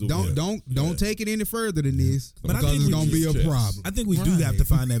these games over here. Don't take it any further than this, but because it's gonna be a problem. I think we do have to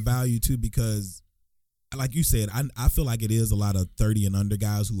find that value too, because like you said, I feel like it is a lot of 30 and under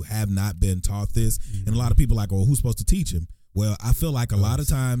guys who have not been taught this, and a lot of people are like, well, who's supposed to teach him? Well, I feel like a lot of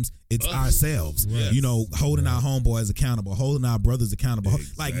times it's ourselves, you know, holding our homeboys accountable, holding our brothers accountable.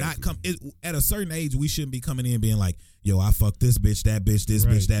 Like at a certain age, we shouldn't be coming in being like, yo, I fucked this bitch, that bitch, this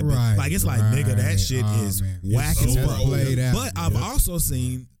bitch, that bitch. Like, it's like, nigga, that shit is whack as fuck. But I've also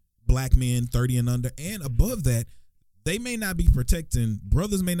seen black men 30 and under and above that, they may not be protecting,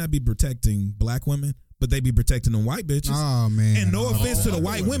 brothers may not be protecting black women, but they be protecting them white bitches. Oh, man. And no offense to the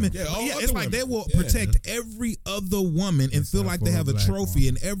white women. It's like they will protect every other woman and feel like they have a trophy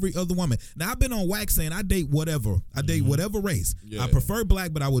in every other woman. Now, I've been on wax saying I date whatever. I date whatever race. I prefer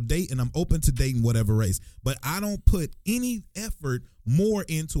black, but I will date, and I'm open to dating whatever race. But I don't put any effort more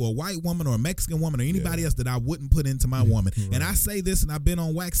into a white woman or a Mexican woman or anybody else that I wouldn't put into my woman. And I say this, and I've been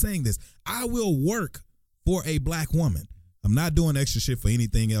on wax saying this. I will work for a black woman. I'm not doing extra shit for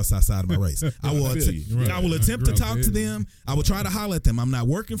anything else outside of my race. I will attempt to talk to them. I will try to holler at them. I'm not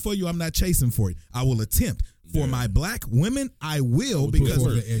working for you. I'm not chasing for you. I will attempt. For my black women, I will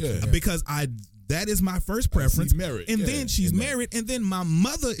because that is my first preference. And then she's married, and then my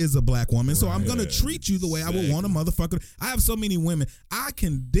mother is a black woman, so I'm gonna treat you the way I would want a motherfucker. I have so many women. I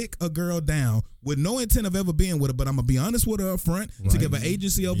can dick a girl down with no intent of ever being with her, but I'm gonna be honest with her up front to give her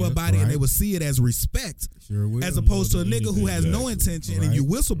agency over her body, and they will see it as respect, as opposed to a nigga who has no intention and you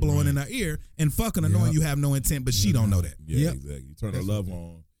whistle blowing in her ear and fucking her knowing you have no intent, but she don't know that. Exactly. You turn her love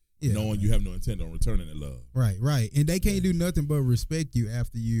on. Knowing you have no intent on returning that love. Right. And they can't do nothing but respect you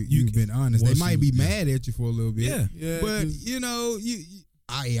after you've been honest. They might be mad at you for a little bit. But you know,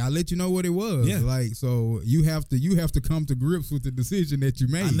 I let you know what it was. Like, so you have to come to grips with the decision that you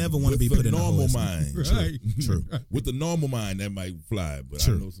made. I never want to be put in a normal mind. True. With the normal mind, that might fly, but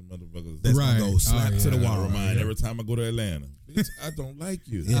I know some motherfuckers that's gonna go slap to the wall. Remind every time I go to Atlanta. Bitch, I don't like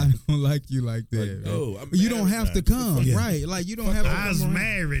you. I don't like you like that. Like, you don't have to come, right? Like, you don't have to come. I was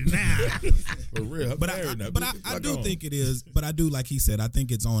married now. For real. But I do think it is, but I do, like he said, I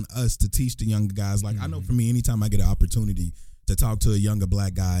think it's on us to teach the younger guys. Like, I know for me, anytime I get an opportunity to talk to a younger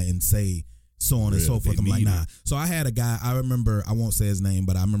black guy and say so on and so forth, I'm like, nah. So I had a guy, I remember, I won't say his name,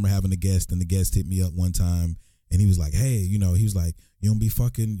 but I remember having a guest, and the guest hit me up one time, and he was like, hey, you know, he was like, you don't be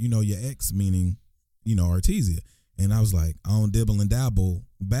fucking, you know, your ex, meaning, you know, Artesia. And I was like, I don't dibble and dabble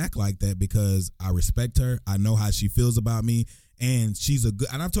back like that because I respect her. I know how she feels about me. And she's a good,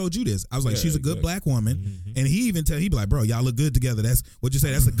 and I've told you this. I was like, she's a good black woman. And he be like, bro, y'all look good together. That's what you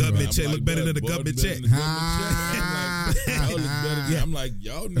say. That's a government check. Look better than a government check. I'm like,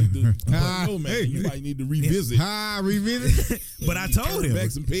 y'all need to, no, man, you might need to revisit. But I told him,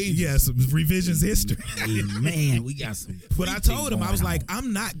 back some pages. Yeah, some revisions history. Man, we got some. But I told him, I was like,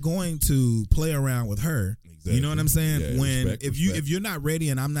 I'm not going to play around with her. Exactly. You know what I'm saying? If you're not ready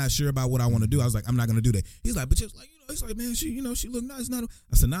and I'm not sure about what I want to do, I was like, I'm not gonna do that. He's like, but just like, it's like, man, she look nice. Not.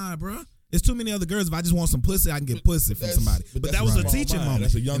 I said, nah, bro. There's too many other girls. If I just want some pussy, I can get pussy from somebody. But that was a teaching moment.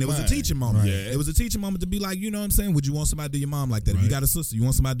 That's a young and it was a teaching moment. It was a teaching moment to be like, you know what I'm saying? Would you want somebody to do your mom like that? If you got a sister, you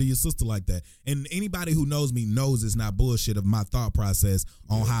want somebody to do your sister like that. And anybody who knows me knows it's not bullshit of my thought process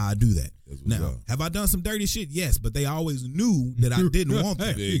on how I do that. Now, have I done some dirty shit? Yes, but they always knew that I didn't want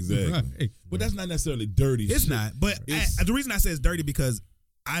that. Exactly. But that's not necessarily dirty shit. It's not. But the reason I say it's dirty because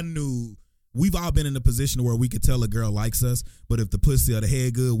I knew we've all been in a position where we could tell a girl likes us, but if the pussy or the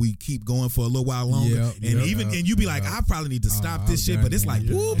head good, we keep going for a little while longer. And you be like, I probably need to stop this shit, but it's like,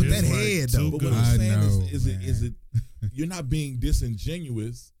 woo, but that head though. But what I'm saying is it you're not being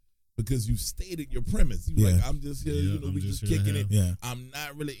disingenuous because you stated your premise. You like, I'm just here, you know, we just kicking it. Yeah. I'm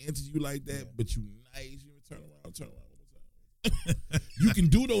not really into you like that, but you nice. You turn around one more time. You can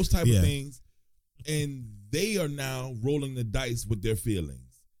do those type of things, and they are now rolling the dice with their feelings.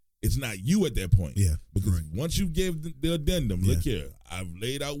 It's not you at that point. Yeah. Because once you give the addendum, look here, I've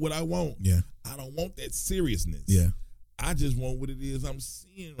laid out what I want. Yeah. I don't want that seriousness. Yeah. I just want what it is I'm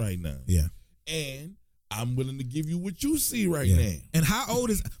seeing right now. Yeah. And I'm willing to give you what you see right Yeah. now. And how old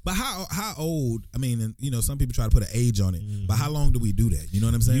is? But how old? I mean, and, you know, some people try to put an age on it. But how long do we do that? You know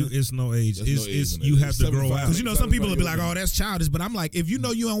what I'm saying? It's no age. There's no age It's on it. you have to 75. grow out. Because you know, some people will be like, Everybody "Oh, that's childish," but I'm like, if you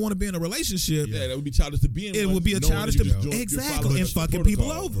know you don't want to be in a relationship, Yeah, that would be childish to be in. it one, would be a knowing childish that to you just you're exactly following and the fucking people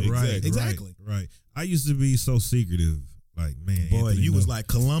protocol. over. Right, Exactly. Right. I used to be so secretive. Like, man, Boy, Anthony you was knows. like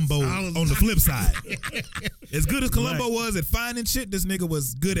Columbo on the flip side. As good as Columbo Like- was at finding shit, this nigga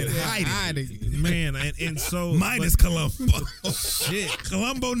was good at hiding. man, and so Minus Columbo. Shit,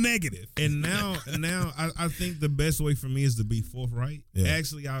 Columbo negative. And now I think the best way for me is to be forthright. Yeah.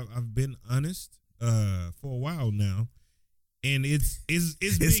 Actually, I've been honest for a while now, and it's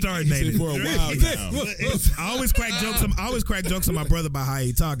stagnated For a while now. I always crack jokes on my brother about how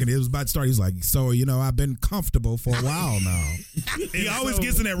he talking. It was about to start. He's like, "So, you know, I've been comfortable for a while now." He always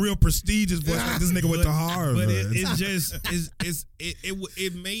gets in that real prestigious voice like this nigga went to Harvard. But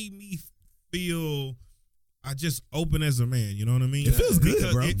it made me feel I just open as a man. You know what I mean? It feels good,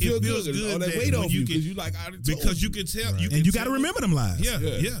 Because bro. It feels good All that that weight when off you you can, because you like I done told because you can tell you and can you got to tell- remember them lies. Yeah,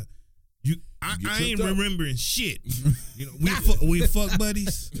 Yeah. yeah. I get ain't tripped up. remembering shit. You know, we fuck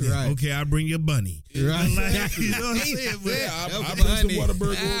buddies. Right. Okay, I bring your bunny. Right. Like, you know what I'm saying? But, Yeah, I That's bring some funny.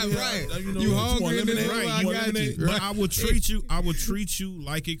 Whataburger Ah, over here. right. You know, You want hungry in this lemonade? room, You I want got lemonade? you. but I would treat you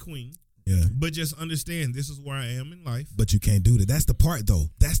like a queen. Yeah. But just understand this is where I am in life. But you can't do that. That's the part,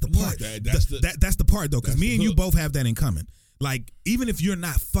 though. That's the part. That's That's the part, though, because that's me the and you hook. both have that in common. Like, even if you're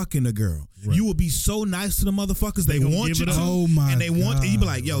not fucking a girl, Right. you will be so nice to the motherfuckers. They gonna want give you it to. up. Oh, my and they want, and you be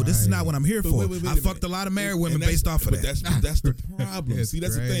like, yo, this is God, not what I'm here But for. wait I a fucked minute. a lot of married And women that's- based off of but that. That's the problem. It's See,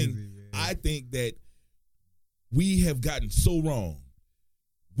 that's the crazy, thing. man. I think that we have gotten so wrong.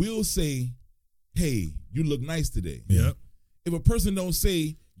 We'll say, "Hey, you look nice today." Yep. If a person don't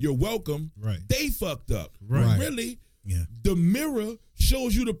say you're welcome, Right. they fucked up. Right. Really, Yeah. the mirror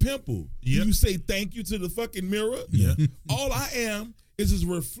shows you the pimple. Yep. You say thank you to the fucking mirror. Yeah. All I am is a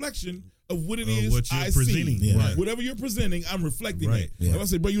reflection of what it Of is what you're I presenting. see. Yeah. Right. Whatever you're presenting, I'm reflecting Right. that. Yeah. If I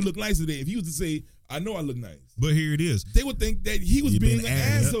say, bro, you look nice today, if he was to say, I know I look nice, But here it is. they would think that he was You being been an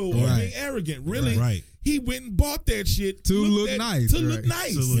arrogant. asshole or Right. being arrogant. Really, Right. he went and bought that shit To look at- nice, To look right.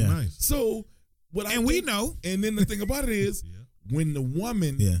 nice. To look Yeah. nice. So what I And we think- know. And then the thing about it is, Yeah. when the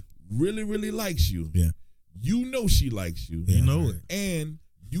woman Yeah. really, really likes you, Yeah. you know she likes you, You know it. and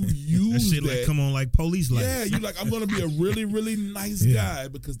you That use shit like come on like police lights. Yeah, you like, I'm gonna be a really, really nice Yeah. guy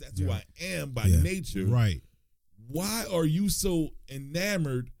because that's who I am by Yeah. nature. Right. Why are you so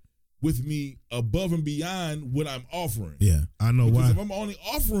enamored with me above and beyond what I'm offering? Yeah. I know Because why. if I'm only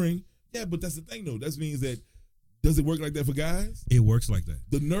offering, yeah, but that's the thing though. That means that does it work like that for guys? It works like that.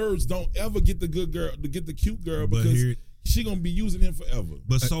 The nerds don't ever get the good girl, to get the cute girl But because here- she gonna be using him forever.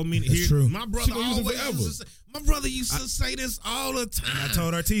 But so many That's here, true. my brother She gonna use it always forever. used to say, my brother used to say this all the time. I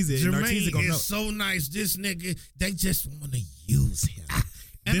told Arteezy, and Arteezy Jermaine gonna know. is so nice. This nigga, they just want to use him.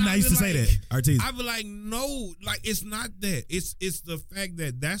 Didn't I used be to say like- that, Arteezy? I be like, no, like it's not that. It's the fact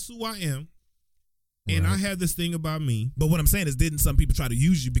that that's who I am, and I have this thing about me. But what I'm saying is, didn't some people try to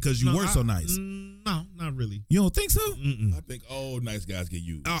use you because you No, were so nice? No, not really. You don't think so? Mm-mm. I think all nice guys get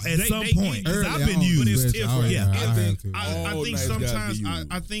used. At They- some they point, get- 'cause Early I've been on, used. but it's bitch, different. Yeah. I I have think to. I All think nice guys sometimes get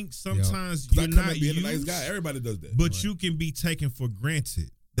I used. think sometimes 'Cause I you're come not up being used, a nice guy. Everybody does that. but you can be taken for granted.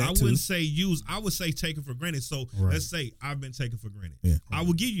 That I too. wouldn't say use. I would say taken for granted. So Right. let's say I've been taken for granted. Yeah. I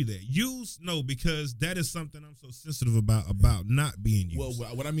will give you that. Use no, because that is something I'm so sensitive about not being used. Well,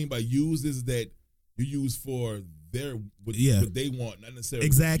 what I mean by use is that you use for their what they want, not necessarily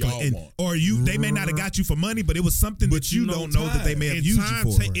Exactly. what y'all And, want. or they may not have got you for money, but it was something But that you know don't know that they may have And used time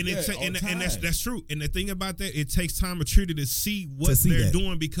you for. and Yeah, and on that's time. true. And the thing about that, it takes time maturity to see what see they're that.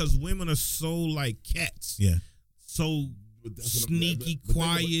 doing because women are so like cats. Yeah. So But that's what I'm- sneaky, but think about-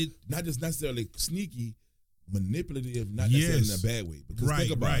 quiet. not just necessarily sneaky, manipulative, not necessarily Yes. in a bad way. Because Right,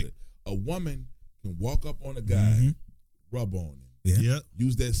 think about right. it. A woman can walk up on a guy, rub on him, Yeah. Yep.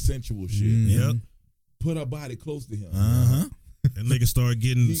 use that sensual shit, Yep. put her body close to him. Uh-huh. And nigga start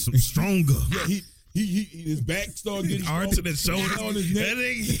getting some stronger. Yeah, he his back started getting Arch to the shoulder. on his neck. That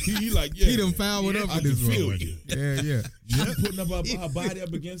nigga- He like, yeah, He done fouled yeah, up I in can this feel one. you. Yeah. She's putting up her body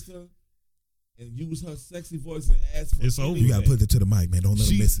up against her and use her sexy voice and ask for It's over. You gotta anything. put it to the mic, man. Don't let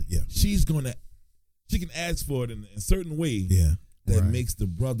them miss it. Yeah. She can ask for it in a certain way Yeah. that Right. makes the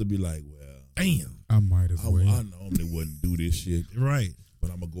brother be like, well, Damn. I might as I well. normally wouldn't do this shit, Right.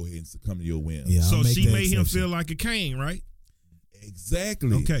 but I'm gonna go ahead and succumb to your whim. Yeah. So I'll make she that made him exception. feel like a king, right?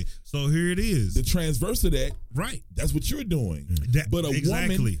 Exactly. Okay. So here it is. The transverse of that, Right. that's what you're doing. That- But a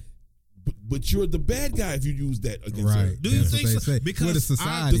exactly. woman, but you're the bad guy if you use that against Right. her. Do you That's think what so? they say. Because What the I-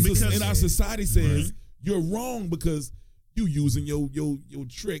 society because- says. in our society says you're wrong because you using your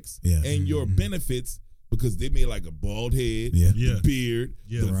tricks Yeah. and your benefits because they made like a bald head, Yeah. the beard,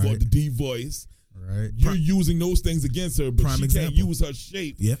 the deep voice. Right. You're using those things against her, but she can't use her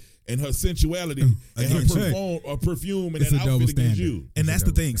shape and her sensuality and her perfume and It's that a double outfit against standard. you. And that's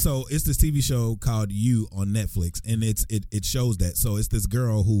the thing. So it's this TV show called You on Netflix, and it shows that. So it's this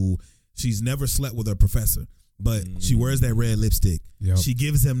girl who she's never slept with her professor, but she wears that red lipstick. Yep. She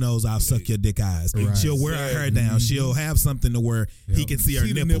gives him those "I'll suck your dick" eyes. Right. She'll wear her hair down. She'll have something to where he can see her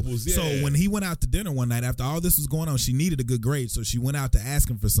See the nipple. nipples, So when he went out to dinner one night, after all this was going on, she needed a good grade, so she went out to ask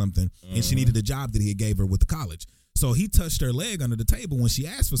him for something, and she needed a job that he gave her with the college. So he touched her leg under the table when she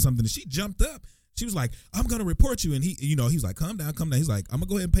asked for something, and she jumped up. She was like, "I'm gonna report you," and he's like, "Calm down, calm down." He's like, "I'm gonna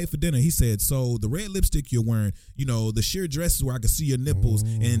go ahead and pay for dinner." He said, "So the red lipstick you're wearing, the sheer dresses where I can see your nipples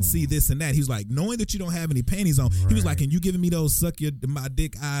and see this and that." He's like, knowing that you don't have any panties on, he was like, "And you giving me those suck my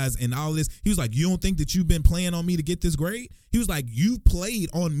dick eyes and all this?" He was like, "You don't think that you've been playing on me to get this grade?" He was like, "You played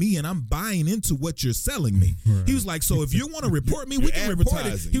on me, and I'm buying into what you're selling me." Right. He was like, "So if you want to report me, we can report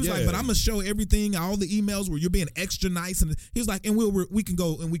it." He was like, "But I'm gonna show everything, all the emails where you're being extra nice." And he was like, "And we can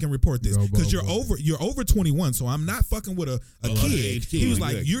go and we can report this because you're over 21, so I'm not fucking with a kid." He was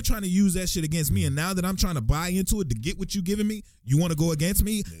like, "You're trying to use that shit against me, and now that I'm trying to buy into it to get what you giving me, you want to go against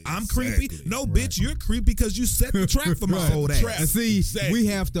me? I'm creepy? No, bitch, you're creepy because you set the trap for my old ass." And see, we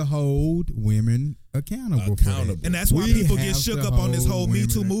have to hold women accountable for that. And that's why people get shook up on this whole Me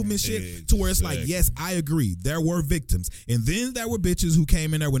Too movement shit, to where it's like, yes, I agree, there were victims, and then there were bitches who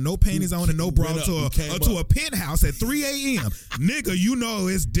came in there with no panties on and no bra to a penthouse at 3 a.m. Nigga,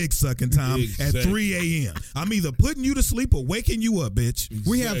 it's dick sucking time at 3 a.m. I'm either putting you to sleep or waking you up, bitch.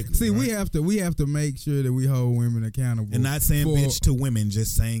 We have to make sure that we hold women accountable, and not saying bitch to women,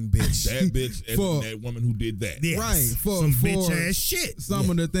 just saying bitch. That bitch and that woman who did that, yes. Right? For some bitch ass shit. Some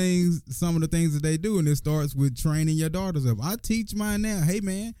of the things that they do, and it starts with training your daughters up. I teach mine now. Hey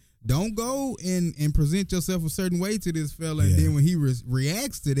man, don't go and present yourself a certain way to this fella, and then when he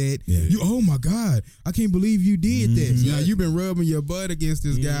reacts to that, oh my God, I can't believe you did that. Now you've been rubbing your butt against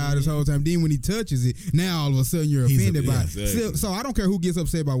this guy this whole time. Then when he touches it, now all of a sudden you're offended by it. So I don't care who gets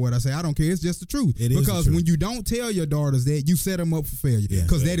upset by what I say. I don't care. It's just the truth. Because when you don't tell your daughters that, you set them up for failure.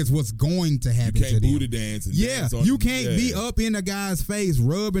 Because that is what's going to happen to them. You can't booty dance. And dance on you can't be up in a guy's face,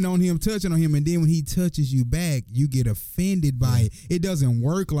 rubbing on him, touching on him, and then when he touches you back, you get offended by it. It doesn't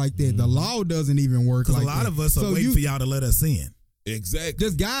work like that. The law doesn't even work like that. Because a lot of us are waiting for y'all to let us in. Exactly.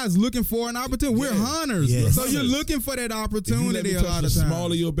 Just guys looking for an opportunity. We're hunters. Yes. So you're looking for that opportunity a lot of times. times.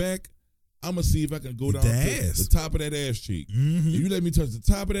 Small of your back, I'm going to see if I can go down to the top of that ass cheek. If you let me touch the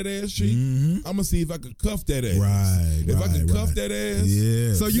top of that ass cheek, I'm going to see if I can cuff that ass. If I can cuff that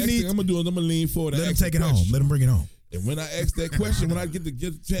ass, so you need. I'm going to do is I'm going to lean forward. Let him take it home. Let him bring it home. And when I ask that question, when I get the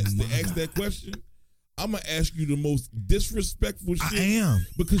chance to ask that question, I'm going to ask you the most disrespectful shit. I am.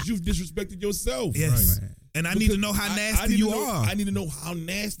 Because you've disrespected yourself. Yes. Right. And I need to know how nasty you are. I need to know how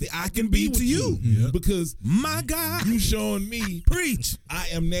nasty I can be to you. Yep. Because my God, you showing me preach. I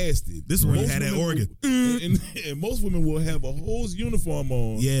am nasty. This is where you had that organ. And most women will have a hose uniform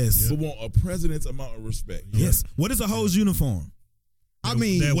on. Yes. But want a president's amount of respect. Yes. What is a hose uniform? I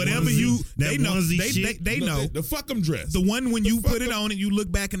mean, whatever they know. They know. The fuck 'em dress. The one when you put it on and you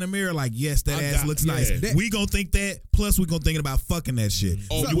look back in the mirror like, yes, that ass looks nice. We gonna think that. Plus, we gonna thinking about fucking that shit.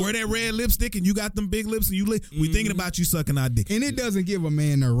 Oh, you wear that red lipstick and you got them big lips and we thinking about you sucking our dick. And it doesn't give a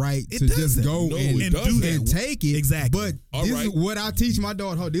man the right to just go and do that and take it. Exactly. But this is what I teach my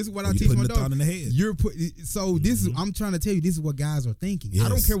daughter. This is what I teach my daughter. In the head. This is. I'm trying to tell you. This is what guys are thinking. Yes. I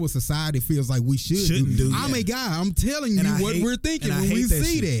don't care what society feels like we shouldn't do. I'm a guy. I'm telling you what we're thinking when we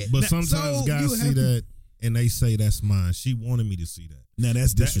see that. But sometimes guys see that and they say that's mine. She wanted me to see that. Now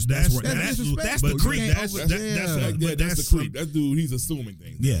that's disrespectful. That's the creep. That's the creep. That dude, he's assuming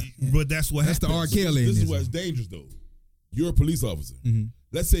things. Yeah, but that's what happens. That's the R. Kelly. This is what's dangerous though. You're a police officer.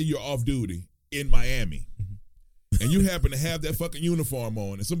 Let's say you're off duty in Miami. And you happen to have that fucking uniform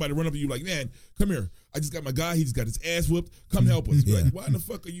on, and somebody run up to you like, "Man, come here! I just got my guy. He just got his ass whooped. Come help us." Like, why the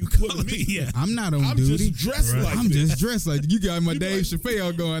fuck are you pulling me? I'm not on duty. I'm just dressed like I'm this. just dressed like you got my Dave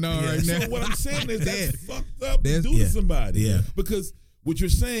Chappelle going on right now. So what I'm saying is that's fucked up to do to somebody. Yeah. Because what you're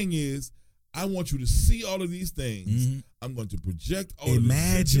saying is, I want you to see all of these things. I'm going to project all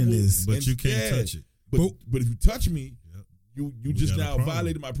imagine of this, but you can't touch it. But if you touch me, you just now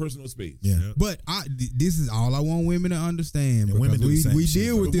violated my personal space. Yeah. But this is all I want women to understand. And women we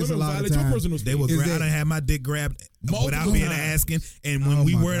deal with this a lot of times. They will I done had my dick grabbed without being asking. And when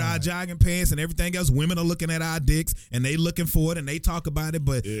we wear our jogging pants and everything else, women are looking at our dicks and they looking for it and they talk about it.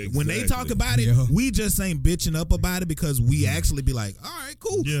 But when they talk about it, we just ain't bitching up about it because we actually be like, all right,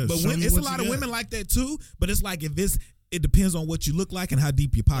 cool. Yeah, but it's a lot of women like that too. But it's like it depends on what you look like and how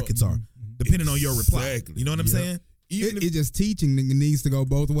deep your pockets are. depending on your reply. Exactly. You know what I'm saying? It's just teaching that needs to go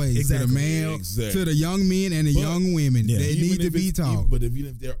both ways. Exactly. To the male, to the young men and the young women. Yeah. They need to be taught. But even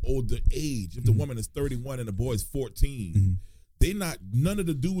if they're older age, if the woman is 31 and the boy is 14, they not, none of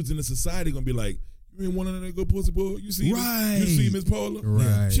the dudes in the society going to be like, you ain't one of that good pussy boy. You see, you see Miss Paula?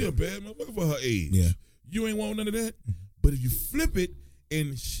 Right. She a bad motherfucker for her age. Yeah. You ain't want none of that. But if you flip it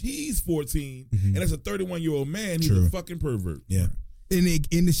and she's 14 and that's a 31-year-old man, he's a fucking pervert. Yeah. And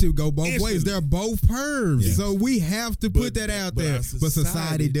it should go both ways. They're both pervs. Yeah. So we have to put that out there. But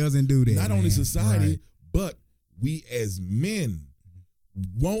society doesn't do that. Not only society, but we as men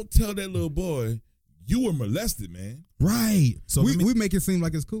won't tell that little boy, you were molested, man. Right. So we make it seem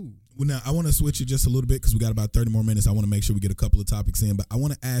like it's cool. Well, now, I want to switch it just a little bit because we got about 30 more minutes. I want to make sure we get a couple of topics in. But I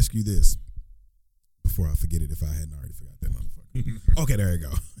want to ask you this before I forget it if I hadn't already forgot that motherfucker. Okay, there you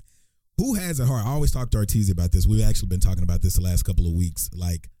go. Who has it hard? I always talk to Arteezy about this. We've actually been talking about this the last couple of weeks.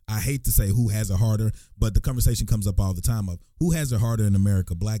 Like, I hate to say who has it harder, but the conversation comes up all the time of who has it harder in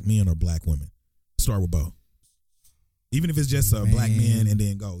America, black men or black women? Start with Bo. Even if it's just black men and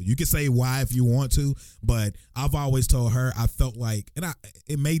then go. You can say why if you want to, but I've always told her I felt like, and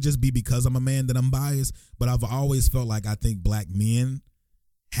it may just be because I'm a man that I'm biased, but I've always felt like I think black men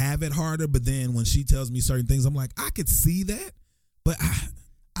have it harder, but then when she tells me certain things, I'm like, I could see that, but I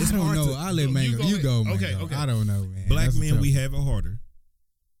don't know. I'll let Mango. You go, Mango. Okay. I don't know, man. Black men, we have it harder.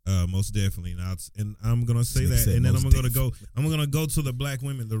 Most definitely, and I'm gonna say that, and then I'm gonna go to the black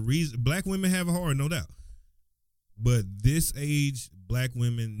women. The reason black women have it hard, no doubt. But this age, black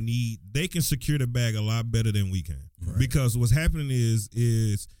women they can secure the bag a lot better than we can. Right. Because what's happening is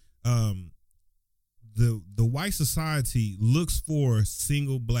the white society looks for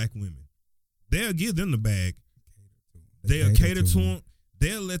single black women. They'll give them the bag. They'll cater to them.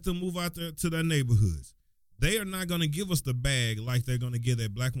 They'll let them move out there to their neighborhoods. They are not going to give us the bag like they're going to give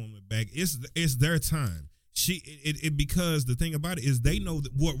that black woman bag. It's their time. Because the thing about it is they know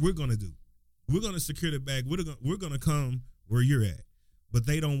what we're going to do. We're going to secure the bag. We're going to come where you're at. But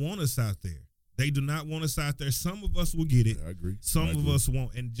they don't want us out there. They do not want us out there. Some of us will get it. I agree. Some of us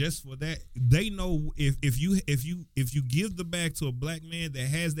won't. And just for that, they know if you give the bag to a black man that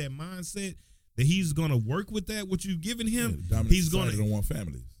has that mindset that he's gonna work with that what you've given him, he's gonna. They don't want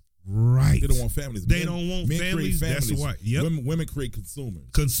families. Right. They don't want families. They don't want families. That's why. Yep. Women create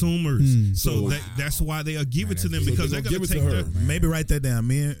consumers. So that's why they'll give it to them because they're gonna take her. Maybe write that down.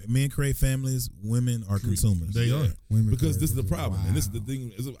 Men create families. Women are consumers. They are. Because this is the problem, and this is the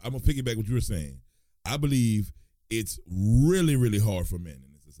thing. I'm gonna piggyback what you were saying. I believe it's really, really hard for men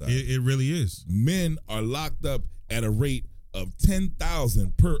in this society. It really is. Men are locked up at a rate of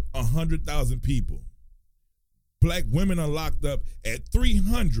 10,000 per 100,000 people. Black women are locked up at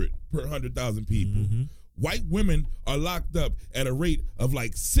 300 per 100,000 people. Mm-hmm. White women are locked up at a rate of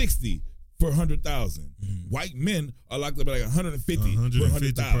like 60 per 100,000. Mm-hmm. White men are locked up at like 150 per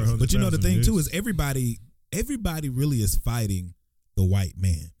 100,000. But you know the thing too is everybody really is fighting the white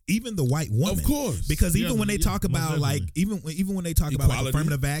man. Even the white woman, of course, because even when they talk about like even when they talk about like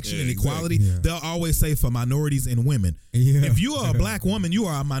affirmative action and equality, they'll always say for minorities and women. Yeah. If you are a black woman, you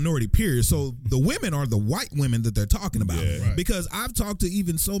are a minority. Period. So the women are the white women that they're talking about. Yeah. Right. Because I've talked to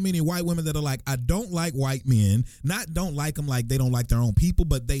even so many white women that are like, I don't like white men. Not don't like them like they don't like their own people,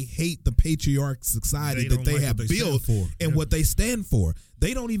 but they hate the patriarch society that they have built and what they stand for.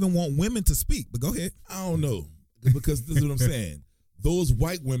 They don't even want women to speak. But go ahead. I don't know, because this is what I'm saying. Those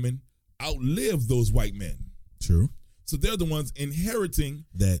white women outlive those white men. True. So they're the ones inheriting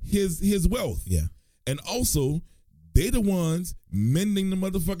that his wealth. Yeah. And also, they're the ones mending the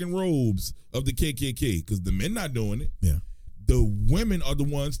motherfucking robes of the KKK because the men not doing it. Yeah. The women are the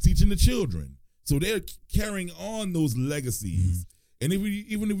ones teaching the children. So they're carrying on those legacies. Mm-hmm. And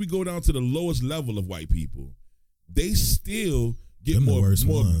even if we go down to the lowest level of white people, they still get more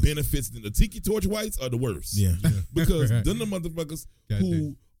benefits than the Tiki Torch whites are the worst. Yeah. Because then the motherfuckers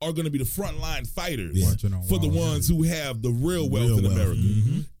who are going to be the frontline fighters for the ones who have the real wealth in America.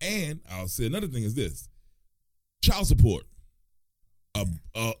 Mm-hmm. And I'll say another thing is this. Child support.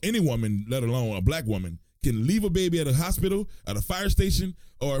 Any woman, let alone a black woman, can leave a baby at a hospital, at a fire station,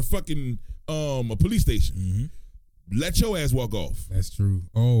 or a fucking a police station. Mm-hmm. Let your ass walk off. That's true.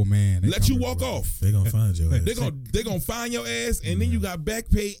 Oh man, let you walk off. They're gonna find your ass. They're gonna find your ass, and then you got back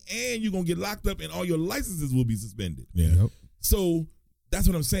pay, and you're gonna get locked up, and all your licenses will be suspended. Yeah. Yep. So that's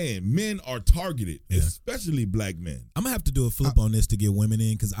what I'm saying. Men are targeted, especially black men. I'm gonna have to do a flip on this to get women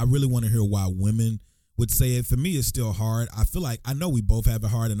in because I really want to hear why women would say it. For me, it's still hard. I feel like I know we both have it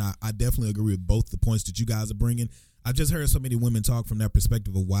hard, and I definitely agree with both the points that you guys are bringing. I've just heard so many women talk from that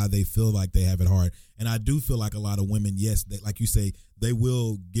perspective of why they feel like they have it hard. And I do feel like a lot of women, yes, they, like you say, they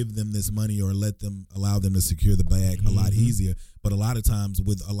will give them this money or allow them to secure the bag a lot easier. But a lot of times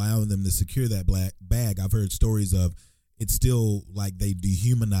with allowing them to secure that bag, I've heard stories of it's still like they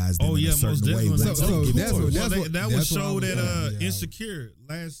dehumanize them in a certain way. That was showed at Insecure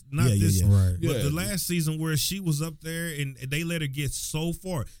last, not this, right. but the last season where she was up there and they let her get so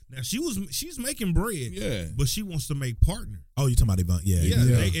far. Now she's making bread, but she wants to make partner. Oh, you talking about Yvonne?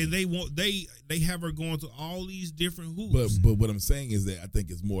 They have her going through all these different hoops. But what I'm saying is that I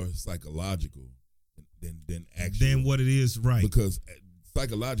think it's more psychological than actual. Than what it is, right? Because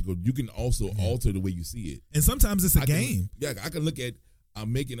psychological, you can also alter the way you see it, and sometimes it's a game. I can look at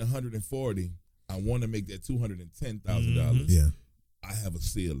I'm making 140. I want to make that $210,000. Yeah, I have a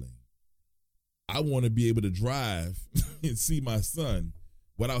ceiling. I want to be able to drive and see my son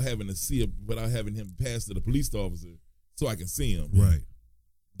without having him pass to the police officer so I can see him. Right.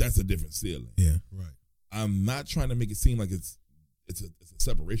 That's a different ceiling. Yeah. Right. I'm not trying to make it seem like it's a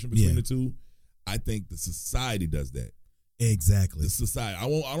separation between the two. I think the society does that. Exactly. The society. I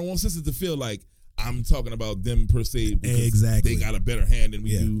don't want sisters to feel like I'm talking about them per se because exactly. they got a better hand than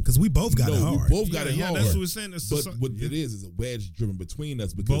we do. Because we both got it hard. We both got it hard. That's what we're saying. But what it is a wedge driven between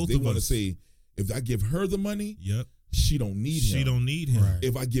us because they want to say, if I give her the money, she don't need him. She don't need him. Right.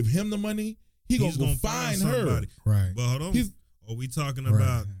 If I give him the money, he's gonna find her. Right. But hold on. Are we talking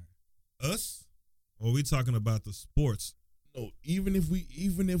about us? Or are we talking about the sports? No, even if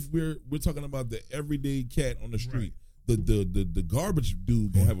we're talking about the everyday cat on the street. The garbage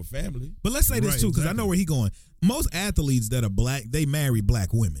dude gonna have a family. But let's say this too, because I know where he going. Most athletes that are black, they marry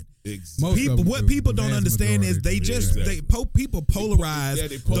black women. Exactly. What people don't understand is they just people polarize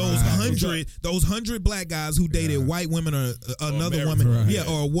those 100 black guys who dated white women or another woman,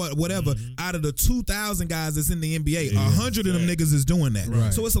 or whatever. Out of the 2,000 guys that's in the NBA, 100 of them niggas is doing that.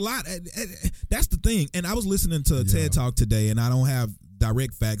 Right. So it's a lot. That's the thing. And I was listening to a TED Talk today, and I don't have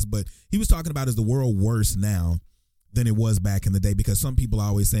direct facts, but he was talking about is the world worse now than it was back in the day, because some people are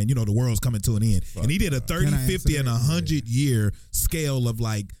always saying, the world's coming to an end. And he did a 30, 50, and 100-year scale of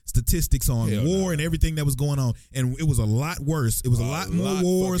like statistics on war and everything that was going on. And it was a lot worse. It was a lot more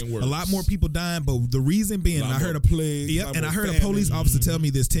wars, a lot more people dying. But the reason being, and I heard a police officer tell me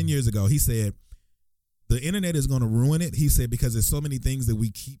this 10 years ago. He said, the internet is going to ruin it. He said, because there's so many things that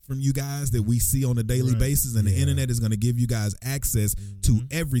we keep from you guys that we see on a daily basis, and the internet is going to give you guys access to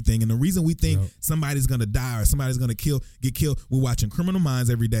everything. And the reason we think somebody's going to die or somebody's going to get killed, we're watching Criminal Minds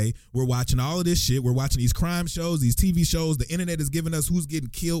every day. We're watching all of this shit. We're watching these crime shows, these TV shows. The internet is giving us who's getting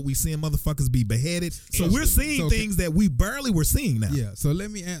killed. We seeing motherfuckers be beheaded. So we're seeing things that we barely were seeing now. Yeah. So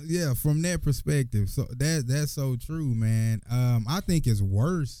let me, from that perspective, so that's so true, man. I think it's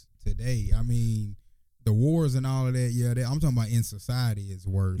worse today. I mean, the wars and all of that, I'm talking about in society it's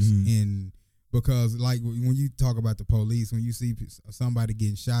worse. Because like when you talk about the police, when you see somebody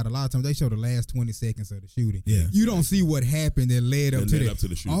getting shot, a lot of times they show the last 20 seconds of the shooting. Yeah. You don't see what happened that led up to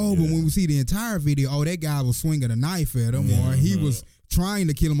the shooting. Oh, but when we see the entire video, that guy was swinging a knife at him, or he was trying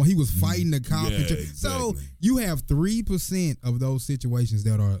to kill him, or he was fighting the cop. Exactly. So you have 3% of those situations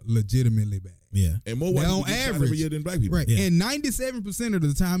that are legitimately bad. Yeah. And more white people get shot every year than black people. Right. Yeah. And 97% of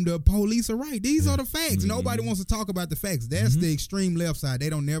the time, the police are right. These are the facts. Nobody wants to talk about the facts. That's the extreme left side. They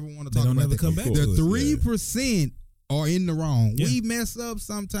don't never want to talk about that. The 3% are in the wrong. We mess up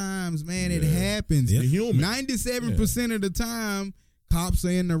sometimes, man. It happens. 97% of the time, cops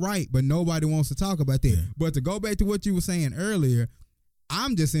are in the right, but nobody wants to talk about that. But to go back to what you were saying earlier,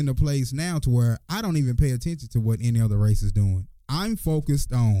 I'm just in a place now to where I don't even pay attention to what any other race is doing. I'm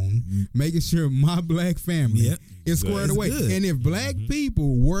focused on making sure my black family is squared away. Good. And if black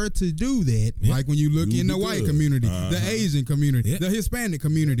people were to do that, like when you look in the white community, the Asian community, the Hispanic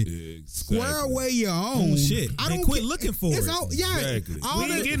community, square away your own shit. I don't quit looking for it. We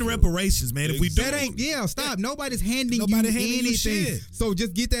ain't getting reparations, man. If we do, that ain't stop. Nobody's handing you anything. So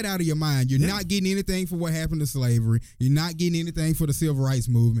just get that out of your mind. You're not getting anything for what happened to slavery. You're not getting anything for the civil rights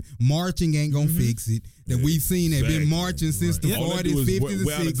movement. Marching ain't gonna fix it. That we've seen that been marching since the 40s, 50s, and 60s.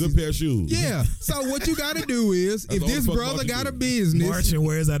 Wear a good pair of shoes. Yeah. So what you got to do is, if this brother got a business, marching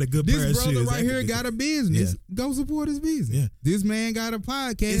wears out a good pair of shoes. This brother right here got a business. Go support his business. Yeah. This man got a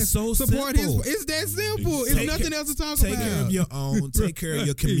podcast. It's so support simple. It's that simple. It's nothing else to talk about. Take care of your own. Take care of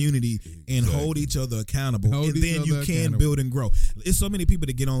your community, and hold each other accountable. And then you can build and grow. It's so many people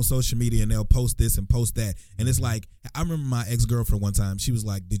that get on social media and they'll post this and post that, and it's like, I remember my ex-girlfriend one time. She was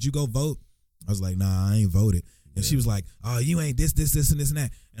like, "Did you go vote?" I was like, "Nah, I ain't voted." And she was like, "Oh, you ain't this, and this, and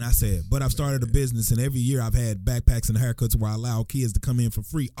that." And I said, "But I've started a business, and every year I've had backpacks and haircuts where I allow kids to come in for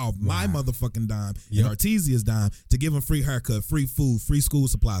free off my motherfucking dime and Artesia's dime to give them free haircut, free food, free school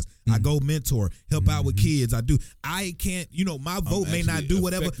supplies. I go mentor, help out with kids. I can't, my vote may not do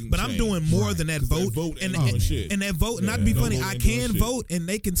whatever, but I'm doing more than that vote. And that vote, not to be funny, I can vote, and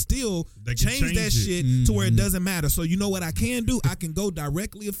they can still change that shit to where it doesn't matter. So you know what I can do? I can go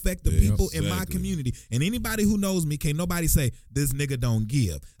directly affect the people in my community. And anybody who knows me, can't nobody say this nigga don't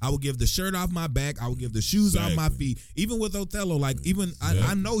give. I will give the shirt off my back. I will give the shoes off my feet. Even with Othello, like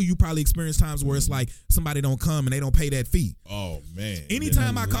I know you probably experience times where it's like somebody don't come and they don't pay that fee. Oh man!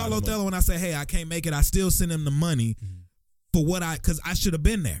 Anytime I call Othello and I say, "Hey, I can't make it," I still send him the money for because I should have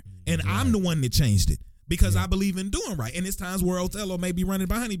been there, and I'm the one that changed it because I believe in doing right. And it's times where Othello may be running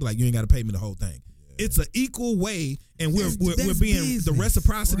behind. He be like, "You ain't got to pay me the whole thing." It's an equal way, and we're being business. The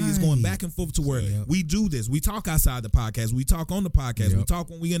reciprocity is going back and forth to where we do this. We talk outside the podcast. We talk on the podcast. We talk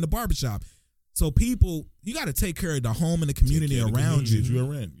when we in the barbershop. So people, you got to take care of the home and the community around you.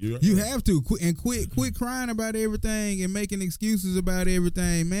 You have to quit crying about everything and making excuses about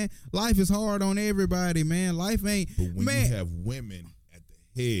everything, man. Life is hard on everybody, man. Life ain't. But when you have women at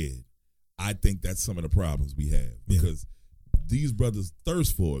the head, I think that's some of the problems we have because these brothers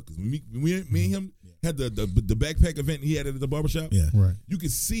thirst for it. Because me and him had the backpack event he had at the barbershop. Yeah, right. You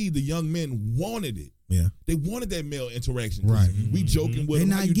could see the young men wanted it. Yeah, they wanted that male interaction. Right. We joking with them.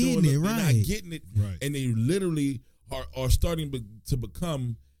 They're not getting it. Right. They're not getting it. Right. And they literally are starting to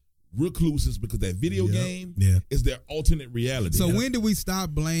become recluses because that video game is their alternate reality. So when do we stop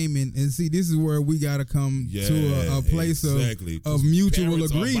blaming? And see, this is where we got to come to a place of mutual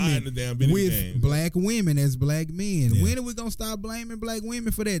agreement with black women as black men. When are we gonna stop blaming black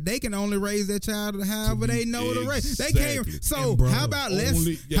women for that? They can only raise their child however they know to raise. They can't. So how about let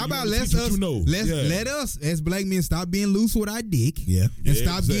us as black men stop being loose with our dick, and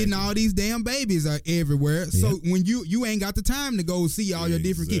stop getting all these damn babies everywhere. So when you ain't got the time to go see all your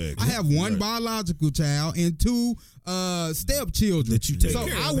different kids. I have one biological child and two stepchildren. That you take so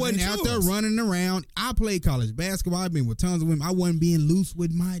care I of. wasn't out there running around. I played college basketball. I've been with tons of women. I wasn't being loose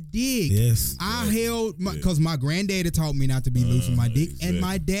with my dick. Yes. I held because my granddaddy taught me not to be loose with my dick, and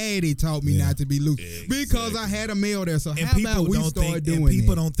my daddy taught me not to be loose because I had a male there. So how about we start doing that?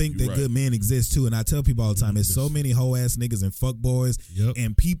 People don't think that good men exist too. And I tell people all the time, there's so many hoe ass niggas and fuck boys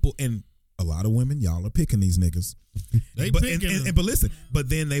and people and a lot of women, y'all are picking these niggas. But listen, but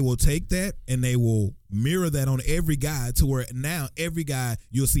then they will take that and they will mirror that on every guy to where now every guy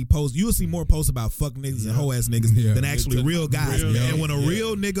you'll see more posts about fuck niggas and hoe ass niggas than actually real guys. And when a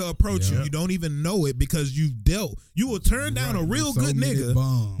real nigga approach you, you don't even know it because you will turn down a real good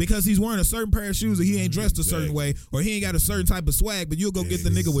nigga because he's wearing a certain pair of shoes or he ain't dressed a certain way or he ain't got a certain type of swag, but you'll go get the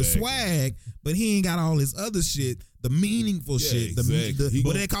nigga with swag, but he ain't got all his other shit. The meaningful shit,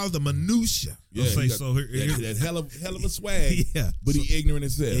 what they call the minutia. That hell of a swag, but he ignorant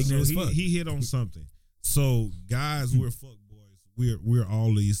as hell. He hit on something. So guys, we're fuck boys. We're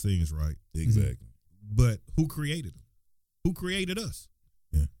all these things, right? Exactly. But who created them? Who created us?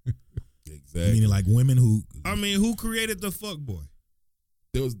 Yeah. Exactly. Meaning like women who. I mean, who created the fuck boy?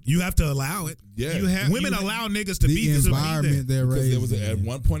 You have to allow it. Yeah. Women allow niggas to be the environment they're raised. There was at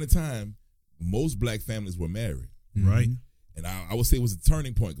one point in time, most black families were married. Right. And I would say it was a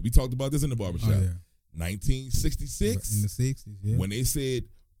turning point. We talked about this in the barbershop. 1966. In the 60s, when they said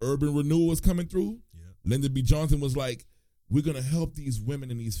urban renewal was coming through, Lyndon B. Johnson was like, we're going to help these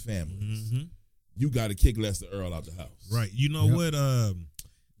women and these families. You got to kick Lester Earl out the house. Right. You know what?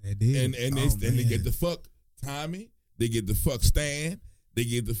 They did. And they get the fuck Tommy. They get the fuck Stan. They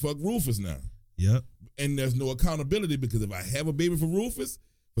get the fuck Rufus now. Yep. And there's no accountability because if I have a baby for Rufus,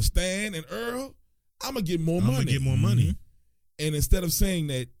 for Stan and Earl, I'm going to get more money. And instead of saying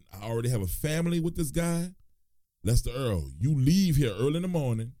that I already have a family with this guy, Lester Earl, you leave here early in the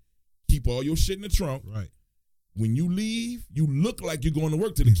morning, keep all your shit in the trunk. Right. When you leave, you look like you're going to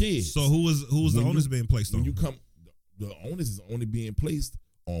work to the kids. So who was the onus being placed on? When you come, the onus is only being placed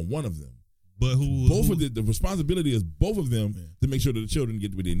on one of them. But the responsibility is both of them to make sure that the children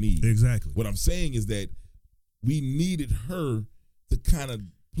get what they need. Exactly. What I'm saying is that we needed her to kind of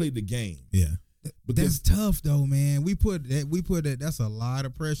play the game. Yeah. But that's tough though, man. We put that. That's a lot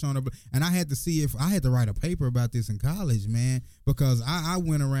of pressure on her. And I had to see if I had to write a paper about this in college, man, because I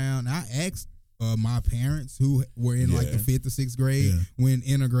went around. I asked my parents who were in like the 5th or 6th grade when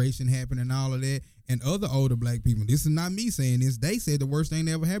integration happened and all of that. and other older black people. This is not me saying this. They said the worst thing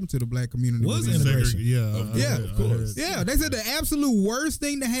that ever happened to the black community was integration. Yeah, of course. Yeah, they said the absolute worst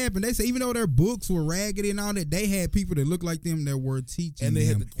thing to happen. They said even though their books were raggedy and all that, they had people that looked like them that were teaching And they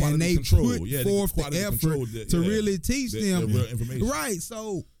had them. the quality and they control. put Yeah, forth the effort to really teach them real information. Right.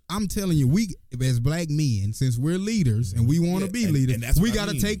 So I'm telling you, we as black men, since we're leaders and we want to be leaders, and that's we what I got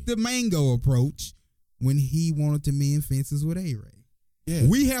to mean. take the Mango approach when he wanted to mend fences with A-Ray. Yeah.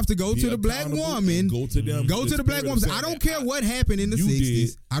 We have to go Be to the black accountable woman. and go to them. Go to the black woman. I don't care what happened in the You 60s. did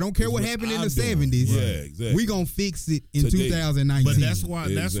I don't care is what what happened in I'm the doing. 70s. Yeah, exactly. We gonna fix it in Today. 2019. But that's why.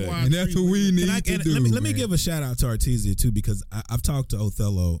 That's Exactly. why. and that's what we need to do. Let me man. give a shout out to Artesia too, because I've talked to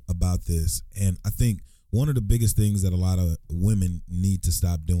Othello about this, and I think one of the biggest things that a lot of women need to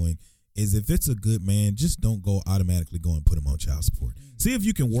stop doing is if it's a good man, just don't go automatically go and put him on child support. See if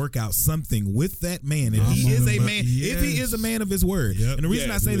you can work out something with that man. If he is a man, if he is a man of his word. Yep. And the reason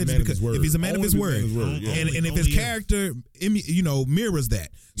Yeah, I say he's a that is man of because his word. if he's a man of Only his if he's a word, man of his word, yeah. and if his character, mirrors that.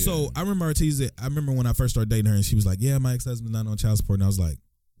 So I remember Artesia. I remember when I first started dating her, and she was like, "Yeah, my ex-husband's not on child support," and I was like,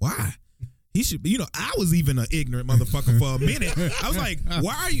 "Why?" He should be, I was even an ignorant motherfucker for a minute. I was like,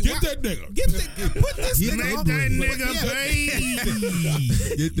 why are you? Get that nigga. Put this nigga Make on. that nigga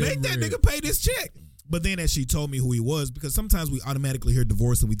pay. Make that nigga pay this check. But then as she told me who he was, because sometimes we automatically hear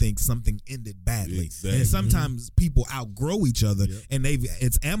divorce and we think something ended badly. Exactly. And sometimes people outgrow each other and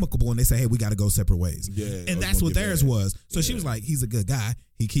it's amicable and they say, hey, we got to go separate ways. Yeah, and that's what theirs was. So she was like, he's a good guy.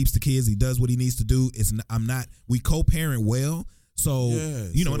 He keeps the kids. He does what he needs to do. We co-parent well. So,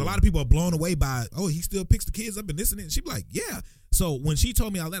 and a lot of people are blown away by, oh, he still picks the kids up and this and that. And she be like, yeah. So when she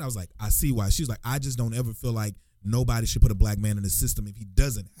told me all that, I was like, I see why. She was like, I just don't ever feel like nobody should put a black man in the system if he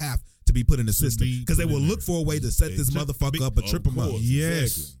doesn't have to be put in the system. Because they will look for a way to set this motherfucker up or trip him up.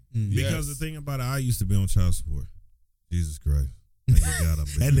 Yes. Exactly. Because the thing about it, I used to be on child support. Jesus Christ. Thank God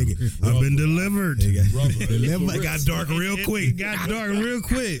That nigga, I've been delivered. It got dark real quick. It got dark real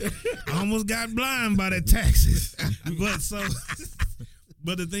quick. I almost got blind by the taxes.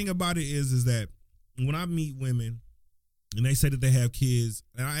 But the thing about it is that when I meet women and they say that they have kids,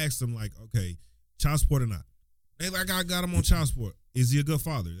 and I ask them like, okay, child support or not? They like, I got him on child support. Is he a good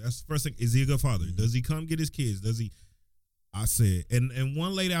father? That's the first thing. Is he a good father? Does he come get his kids? Does he? I said, and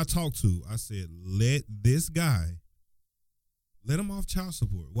one lady I talked to, I said, let him off child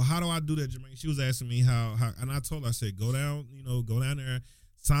support. Well, how do I do that, Jermaine? She was asking me how, and I told her, I said, go down there,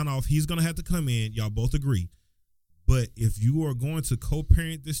 sign off. He's going to have to come in. Y'all both agree. But if you are going to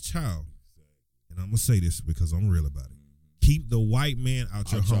co-parent this child, and I'm going to say this because I'm real about it, keep the white man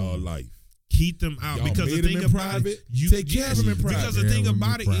out your home. Life. Keep them out. Y'all because the made thing them in about private, it, take care of them in private. Because the thing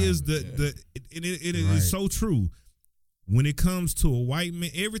about it is it Right. is so true. When it comes to a white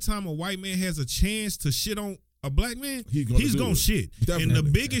man, every time a white man has a chance to shit on a black man, he's gonna shit. Definitely. And the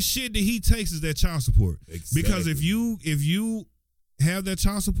biggest shit that he takes is that child support. Exactly. Because if you have that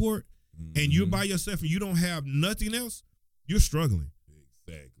child support and you're by yourself and you don't have nothing else, you're struggling.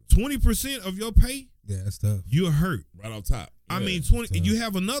 Exactly. 20% of your pay, Yeah, that's tough. you're hurt. Right on top. I Yeah. mean, 20. You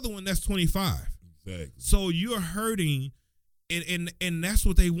have another one that's 25. Exactly. So you're hurting, and that's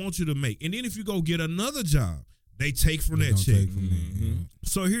what they want you to make. And then if you go get another job, they take from that check.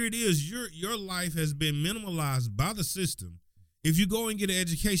 So here it is. Your life has been minimalized by the system. If you go and get an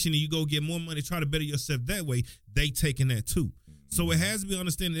education and you go get more money, try to better yourself that way, they taking that too. So it has to be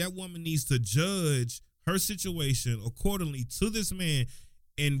understood that woman needs to judge her situation accordingly to this man,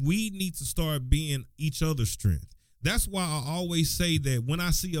 and we need to start being each other's strength. That's why I always say that when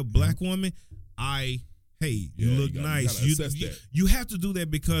I see a black woman, hey, you look nice. You have to do that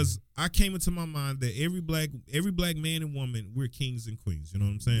because I came into my mind that every black man and woman, we're kings and queens. You know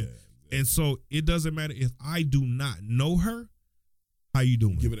what I'm saying? Yeah. And so it doesn't matter if I do not know her. How you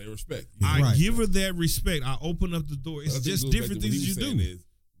doing? Give her that respect. I give her that respect. I open up the door. It's just different things you do.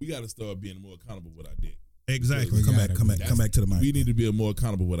 We got to start being more accountable with our dick. Exactly. Come back to the mic. We need to be more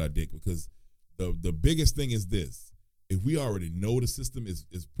accountable with our dick because the biggest thing is this. If we already know the system is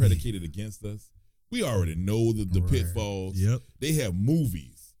predicated against us, we already know the pitfalls. Yep. They have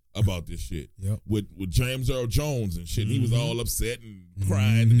movies about this shit. Yep. With James Earl Jones and shit. And he was all upset and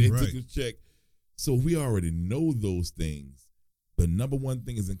crying and they took his check. So we already know those things. The number one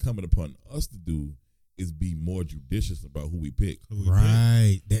thing is incumbent upon us to do is be more judicious about who we pick.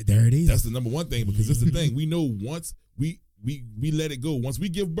 Right. There it is. That's the number one thing because it's the thing. We know once we let it go. Once we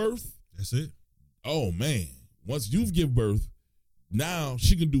give birth. That's it. Oh, man. Once you give birth, now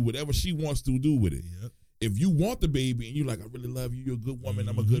she can do whatever she wants to do with it. Yep. If you want the baby and you're like, I really love you, you're a good woman,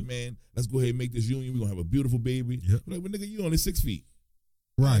 I'm a good man, let's go ahead and make this union. We're going to have a beautiful baby. Yep. Like, well, nigga, you only 6 feet.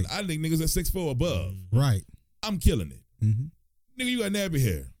 Right. I think niggas at 6'4" above. Right. I'm killing it. Mm-hmm. Nigga, you got nappy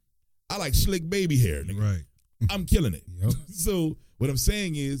hair. I like slick baby hair, nigga. Right. I'm killing it. Yep. So what I'm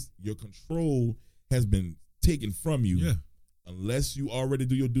saying is your control has been taken from you. Yeah. Unless you already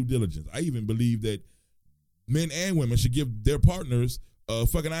do your due diligence. I even believe that men and women should give their partners a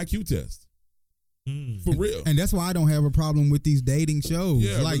fucking IQ test. For real. And that's why I don't have a problem with these dating shows,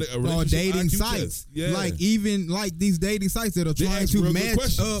 Yeah, like a or relationship dating IQ sites, test. Yeah. like even like these dating sites that are They trying ask to real good match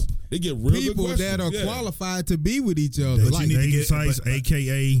questions. up They get real people good that are questions. Yeah. qualified to be with each other. But Like, you need to Dating get- sites, but-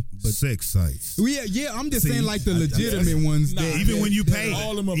 aka sex sites. yeah, I'm just See, saying like the I- legitimate ones. Nah, that, Even when you pay,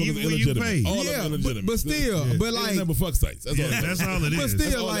 all them motherfuckers even when you illegitimate. pay. All of yeah, them illegitimate. but still, Yeah. but They like, number fuck sites. That's all. Yeah, that's all it is. but That's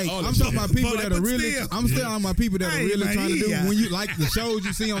still, all- like all I'm that talking shit. about people But that are but really. still. I'm still talking about people that are Hey, really man, trying to do yeah. when you like the shows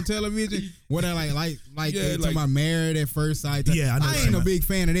you see on television, where they're like Yeah, they're like- talking about Married at First Sight. Yeah, I know what I you're ain't a talking big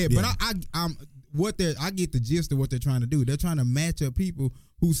fan of that, Yeah. but I'm what they're. I get the gist of what they're trying to do. They're trying to match up people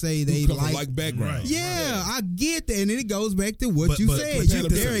who say they Who come from like. like background. Yeah, I get that, and then it goes back to what But- you but- said. but check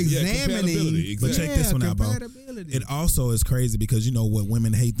They're this- yeah, examining. compatibility, But check this one out, bro. compatibility. It also is crazy because you know what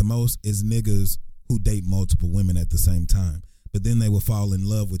women hate the most is niggas who date multiple women at the same time. But then they will fall in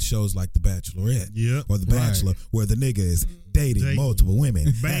love with shows like The Bachelorette Yep. or The Right. Bachelor, where the nigga is dating Dating. multiple women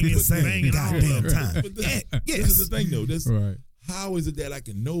at Banging- the same banging all of goddamn them. time. But this, Yeah, this yes. is the thing, though. This, Right. how is it that I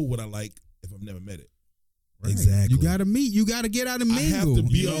can know what I like if I've never met it? Exactly. You gotta meet. You gotta get out and I have mingle. to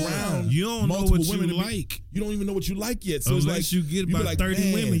be Yeah. around. You don't know multiple what you women to be- like. You don't even know what you like yet. So Unless it's like you get be about like, 30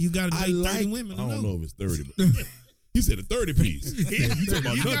 man, women, you gotta I date 30 like, women to I don't know. know if it's 30, but you said a 30 piece. You talking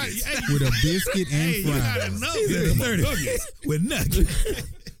about You got- nuggets. hey, with a biscuit and hey, you gotta fries. know. You talking about nuggets. with nuggets.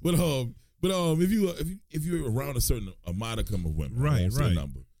 But if you're around a certain a modicum of women, I Right, won't say a right.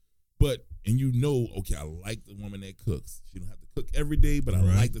 number, but and you know, okay, I like the woman that cooks. She don't have to cook every day, but I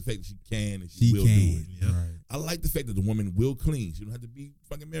Right. like the fact that she can and she, She will can. do it. Yep. Right. I like the fact that the woman will clean. She don't have to be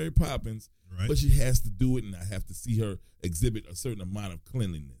fucking Mary Poppins, Right. but she has to do it, and I have to see her exhibit a certain amount of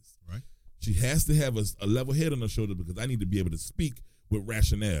cleanliness. Right. She has to have a level head on her shoulder because I need to be able to speak with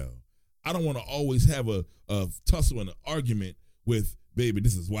rationale. I don't want to always have a tussle and an argument with, baby,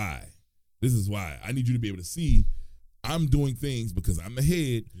 this is why. This is why. I need you to be able to see I'm doing things because I'm the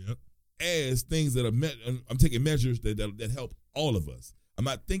head Yep. as things that are I'm taking measures that help all of us. I'm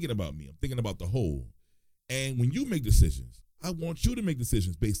not thinking about me. I'm thinking about the whole. And when you make decisions, I want you to make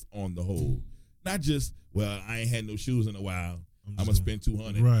decisions based on the whole. Not just, well, I ain't had no shoes in a while. I'm gonna spend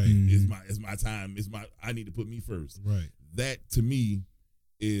 $200. Right. It's my time. I need to put me first. Right. That to me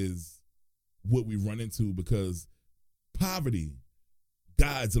is what we run into because poverty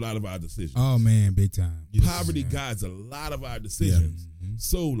guides a lot of our decisions. Oh man, big time. Poverty guides a lot of our decisions.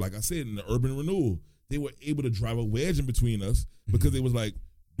 So, like I said, in the urban renewal, they were able to drive a wedge in between us because it was like,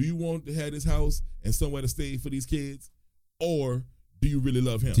 do you want to have this house and somewhere to stay for these kids? Or do you really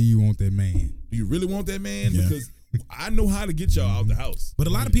love him? Do you want that man? Do you really want that man? Yeah. Because I know how to get y'all out the house. But a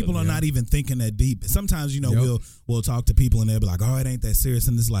lot of people are not even thinking that deep. Sometimes, you know, we'll talk to people and they'll be like, "Oh, it ain't that serious,"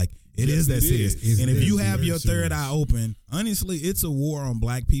 and it's like it Yes, is that it serious. is. And It if is you have very your third serious. eye open, honestly, it's a war on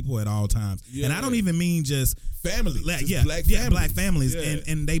black people at all times. Yeah. And I don't even mean just Families. Like, Just yeah, black yeah, families. black families, Yeah.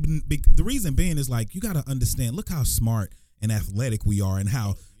 and the reason being is like you got to understand. Look how smart and athletic we are, and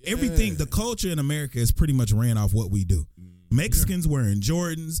how everything. The culture in America is pretty much ran off what we do. Mexicans wearing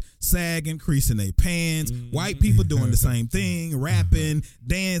Jordans, sagging, creasing their pants. White people doing the same thing, rapping,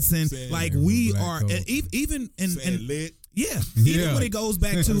 dancing. Saying Like we black are, culture. and even Saying and lit. yeah, even Yeah. when it goes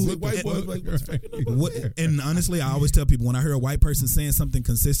back to Look, white boys like, what's fucking up? what, and honestly, I always tell people when I hear a white person saying something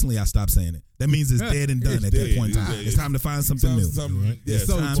consistently, I stop saying it. That means it's dead and done It's at that dead. point in It's time. dead. It's time to find something new. Yeah, It's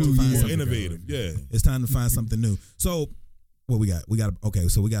so time too to find more something innovative. Yeah. It's time to find something new. So, what we got? Okay,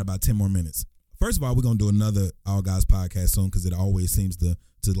 so we got about 10 more minutes. First of all, we're gonna do another All Guys podcast soon because it always seems to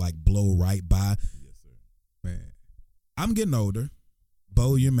like blow right by. Yes, sir. Man. I'm getting older.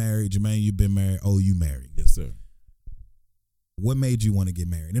 Bo, you're married. Jermaine, you've been married. Oh, you married. Yes, sir. What made you want to get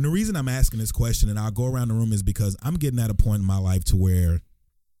married? And the reason I'm asking this question, and I'll go around the room, is because I'm getting at a point in my life to where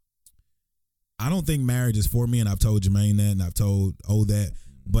I don't think marriage is for me, and I've told Jermaine that, and I've told O that,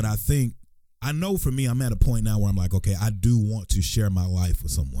 but I know for me, I'm at a point now where I'm like, okay, I do want to share my life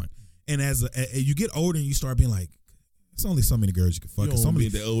with someone. And as you get older and you start being like, it's only so many girls you can fuck. You It's don't so be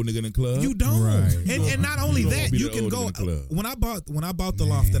many. the old nigga in the club. You don't. Right. And not only You don't that, be you the can old go. nigga in the club. When I bought the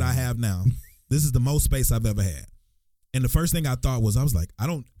loft that I have now, this is the most space I've ever had. And the first thing I thought was, I was like, I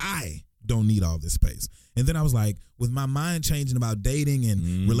don't need all this space. And then I was like, with my mind changing about dating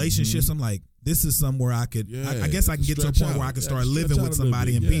and relationships, I'm like, this is somewhere I could, I guess I can get to a point where I can start living with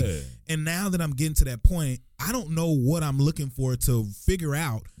somebody and be. And now that I'm getting to that point, I don't know what I'm looking for to figure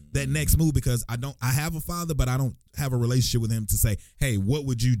out that next move, because I have a father, but I don't have a relationship with him to say, hey, what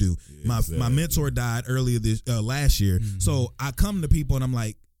would you do? My mentor died earlier last year. So I come to people and I'm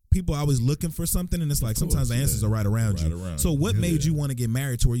like, people are always looking for something, and it's like sometimes the answers are right around you. So what made you want to get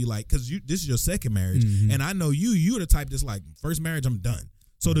married to where you like, because this is your second marriage, and I know you're the type that's like, first marriage, I'm done.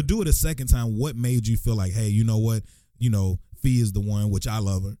 So to do it a second time, what made you feel like, hey, you know what, Fee is the one, which I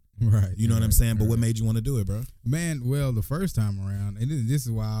love her. Right. You know what I'm saying? But what made you want to do it, bro? Man, well, the first time around, and this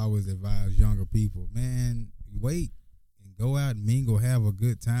is why I always advise younger people, man, wait and go out and mingle, have a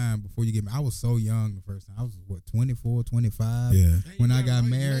good time before you get married. I was so young the first time. I was, 24, 25 when I got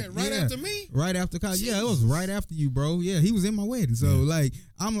married. Right after me? Right after college. Yeah, it was right after you, bro. Yeah, he was in my wedding. So, like,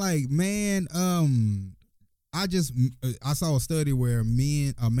 I'm like, man, I saw a study where a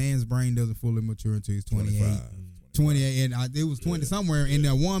man's brain doesn't fully mature until he's 28. 28, and it was 20 somewhere, and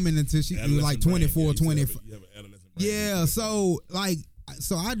the woman until she was like 24, 25. Yeah, so I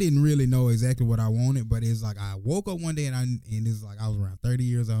didn't really know exactly what I wanted, but it's like I woke up one day and it's like I was around 30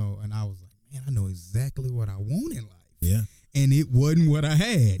 years old, and I was like, man, I know exactly what I want in life. Yeah, and it wasn't what I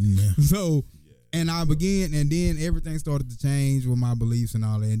had. Yeah. So, and I began, and then everything started to change with my beliefs and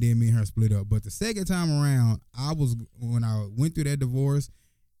all that, and then me and her split up. But the second time around, when I went through that divorce.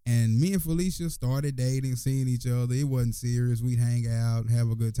 And me and Felicia started dating, seeing each other. It wasn't serious. We'd hang out,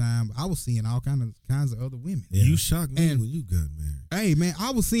 have a good time. I was seeing all kinds of other women. Yeah. You shocked me when you got married. Hey, man, I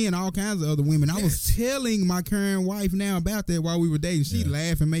was seeing all kinds of other women. Yes. I was telling my current wife now about that while we were dating. She'd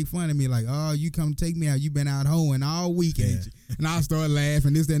laugh and make fun of me like, oh, you come take me out. You been out hoeing all week, ain't you? And I started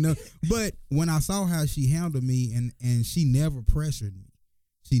laughing, this, that, and that. But when I saw how she handled me and she never pressured me.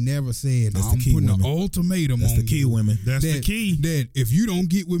 She never said, I'm putting an ultimatum on you. That's the key, women. That's the key. That if you don't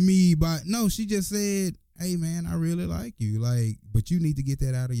get with me no, she just said, hey, man, I really like you. Like, but you need to get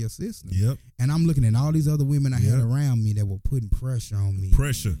that out of your system. Yep. And I'm looking at all these other women I had around me that were putting pressure on me.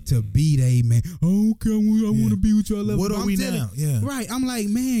 Pressure. To be they man. Oh, okay, I want to be with you. I love what are we now? Yeah. Right. I'm like,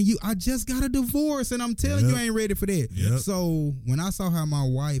 man, I just got a divorce, and I'm telling you I ain't ready for that. Yep. So when I saw how my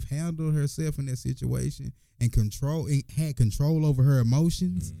wife handled herself in that situation, and had control over her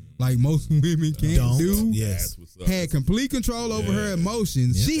emotions, like most women can't do. Yes, had complete control over her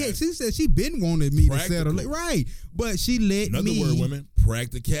emotions. She said she been wanted me to settle it, right? But she let Another me. word, women,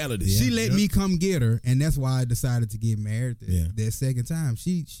 practicality. She let me come get her, and that's why I decided to get married that second time.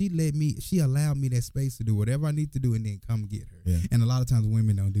 She allowed me that space to do whatever I need to do, and then come get her. Yeah. And a lot of times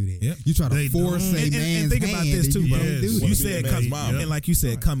women don't do that. Yep. You try to force a man's and think about hand, this too, bro. You said come, and like you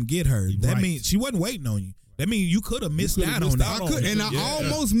said, come get her. That means she wasn't waiting on you. That means you could have missed out on that. I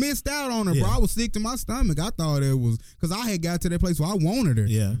almost missed out on her, bro. I was sick to my stomach. I thought it was because I had got to that place where I wanted her.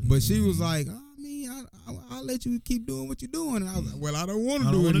 Yeah. But she was like, I'll let you keep doing what you're doing. And I was like, well, I don't want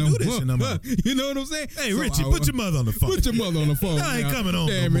to do this no more. You know what I'm saying? Hey, Richie, put your mother on the phone. Put your mother on the phone. I ain't coming on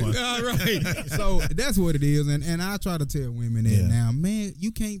Damn no more. it. All right. So that's what it is. And I try to tell women that now, man,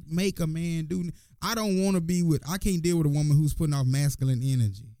 you can't make a man do. I don't want to I can't deal with a woman who's putting off masculine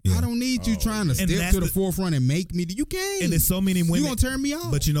energy. Yeah. I don't need you trying to step to the forefront and make me. You can't. And there's so many women. You gonna turn me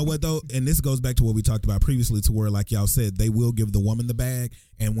off. But you know what though? And this goes back to what we talked about previously, to where, like y'all said, they will give the woman the bag.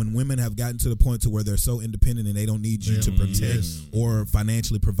 And when women have gotten to the point to where they're so independent and they don't need you to protect or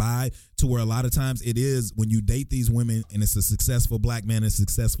financially provide, to where a lot of times it is when you date these women and it's a successful black man and a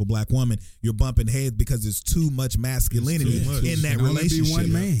successful black woman, you're bumping heads because there's too much masculinity in that relationship.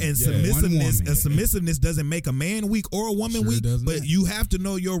 One man. And submissiveness doesn't make a man weak or a woman weak, but you have to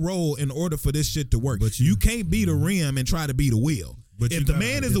know your role in order for this shit to work. But you can't be the rim and try to be the wheel. But if the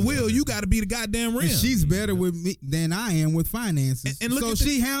man is the wheel, you got to be the goddamn rim. And she's better with me than I am with finances. And look, so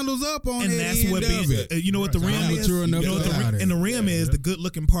she handles up on it. And that's what you know what the rim is. And the rim is the good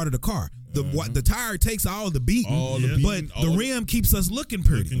looking part of the car. The tire takes all the beating, but the rim keeps us looking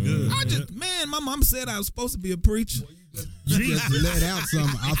pretty. My mom said I was supposed to be a preacher. You just let out some.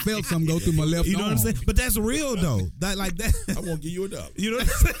 I felt something go through my left arm. You know what I'm saying? But that's real though. That. I won't give you a dub. You know what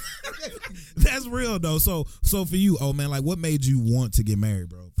I'm saying? That's real though. So for you, oh man, like what made you want to get married,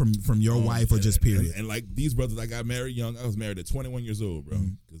 bro? From your wife or just period? And like these brothers, I got married young. I was married at 21 years old, bro.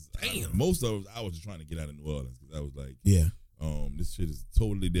 Because most of I was just trying to get out of New Orleans because I was like, this shit is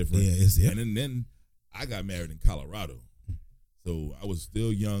totally different. And then I got married in Colorado, so I was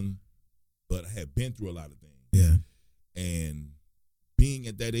still young, but I had been through a lot of things. Yeah. And being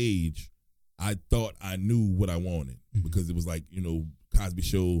at that age, I thought I knew what I wanted because it was like, Cosby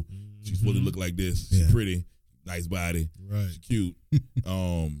Show. She's supposed to look like this. She's pretty, nice body, she's cute. I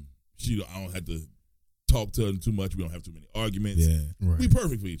don't have to talk to her too much. We don't have too many arguments. Yeah, right. We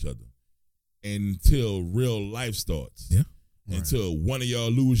perfect for each other until real life starts. Yeah. Right. Until one of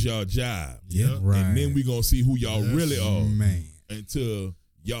y'all lose y'all job. Yeah. Right. And then we gonna see who y'all really are. Man. Until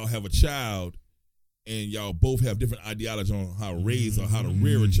y'all have a child and y'all both have different ideology on how to raise or how to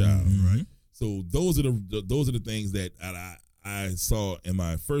rear a child. Right. So those are the things that I saw in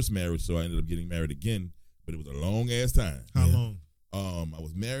my first marriage, so I ended up getting married again, but it was a long ass time. How long? I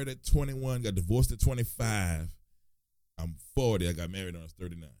was married at 21, got divorced at 25. I'm 40. I got married when I was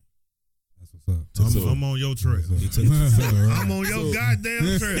 39. That's what's up. I'm on your trail. I'm on your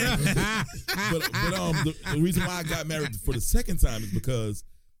goddamn trail. but the reason why I got married for the second time is because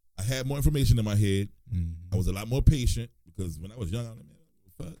I had more information in my head. I was a lot more patient because when I was young, I was like, man,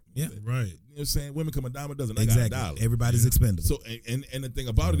 fuck. Yeah, right. You know what I'm saying? Women come a dime a dozen. Exactly. I got $1. Everybody's expendable. So and the thing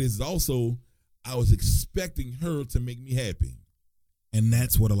about it is also I was expecting her to make me happy. And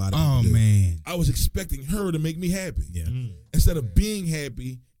that's what a lot of people do. Oh, man. I was expecting her to make me happy. Yeah. Instead of being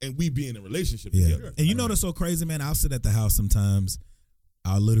happy and we be in a relationship together. And you know what's so crazy, man? I'll sit at the house sometimes.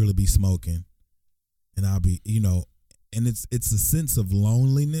 I'll literally be smoking. And I'll be, and it's a sense of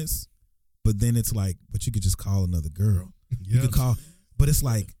loneliness. But then it's like, but you could just call another girl. You could call, but it's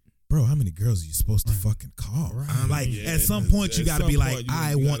like, bro, how many girls are you supposed to fucking call? Like, at some point, you got to be like,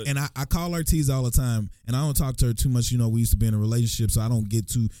 and I call Ortiz all the time, and I don't talk to her too much. We used to be in a relationship, so I don't get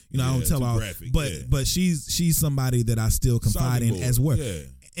too, I don't tell her. Graphic, but she's somebody that I still confide in as well. Yeah.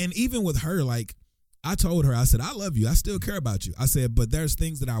 And even with her, like, I told her, I said, I love you. I still care about you. I said, but there's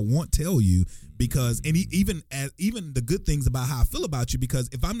things that I won't tell you because, and even the good things about how I feel about you, because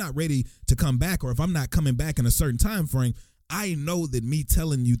if I'm not ready to come back or if I'm not coming back in a certain time frame, I know that me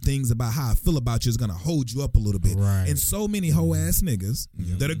telling you things about how I feel about you is going to hold you up a little bit. Right. And so many hoe ass niggas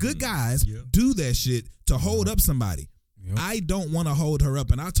that are good guys do that shit to hold up somebody. Yep. I don't want to hold her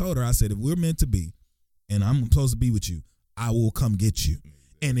up. And I told her, I said, if we're meant to be and I'm supposed to be with you, I will come get you.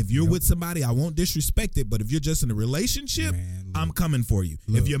 And if you're with somebody, I won't disrespect it. But if you're just in a relationship, I'm coming for you.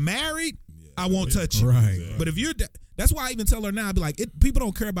 If you're married, I won't touch you. Right. But if you're, that's why I even tell her now, I be like, people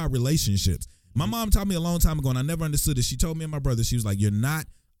don't care about relationships. My mom taught me a long time ago, and I never understood it. She told me and my brother, she was like, "You're not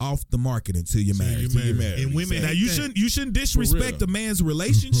off the market until you're married." And women, now you shouldn't disrespect a man's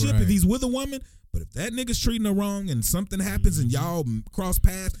relationship if he's with a woman. But if that nigga's treating her wrong and something happens and y'all cross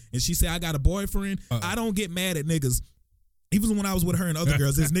paths, and she say, "I got a boyfriend," I don't get mad at niggas. Even when I was with her and other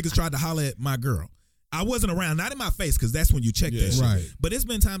girls, this niggas tried to holler at my girl. I wasn't around, not in my face, because that's when you check that shit. Right. But it's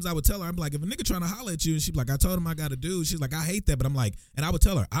been times I would tell her, I'm like, if a nigga trying to holler at you, and she's like, I told him I got a dude. She's like, I hate that, but I'm like, and I would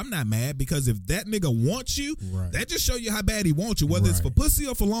tell her, I'm not mad, because if that nigga wants you, that just show you how bad he wants you, whether it's for pussy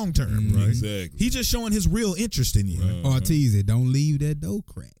or for long term. Right? Exactly. He just showing his real interest in you. Ortiz, don't leave that door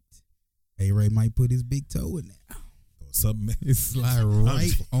cracked. A-Ray might put his big toe in there. Something. It slide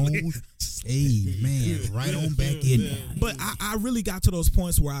right on. Hey, man, right on back in there. But I really got to those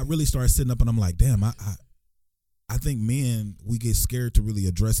points where I really started sitting up and I'm like, damn, I think men, we get scared to really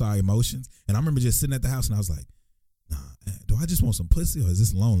address our emotions. And I remember just sitting at the house and I was like, nah, do I just want some pussy or is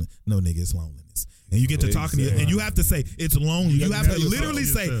this lonely? No, nigga, it's loneliness. And you get to talking to you, and you have to say, it's lonely. You have to literally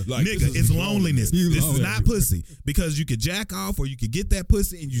say, like, nigga, it's loneliness. This is not pussy. pussy. Because you could jack off or you could get that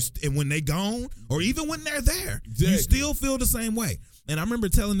pussy and when they gone, or even when they're there, you still feel the same way. And I remember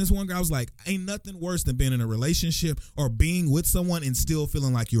telling this one girl, I was like, ain't nothing worse than being in a relationship or being with someone and still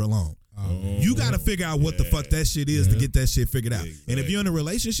feeling like you're alone. You got to figure out what the fuck that shit is to get that shit figured out. Exactly. And if you're in a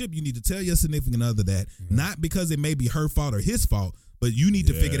relationship, you need to tell your significant other that, not because it may be her fault or his fault, but you need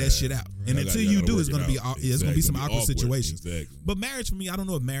to figure that shit out. And until you do, it's going to be it's going to be some awkward situations. Exactly. But marriage for me, I don't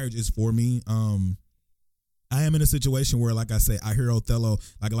know if marriage is for me. I am in a situation where, like I say, I hear Othello,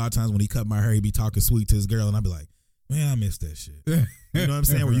 like a lot of times when he cut my hair, he be talking sweet to his girl, and I be like, man, I miss that shit. You know what I'm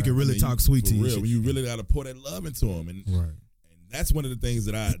saying? Where you can really talk sweet to you. You really got to pour that love into him. And that's one of the things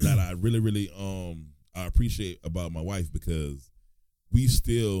that I really I appreciate about my wife, because we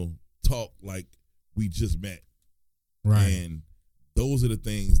still talk like we just met. Right. And those are the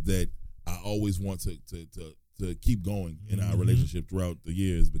things that I always want to keep going in our relationship throughout the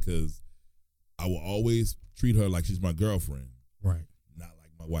years, because I will always treat her like she's my girlfriend. Right. Not like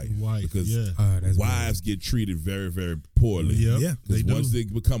my wife. Because that's wives get treated very, very poorly. Yeah. Because once they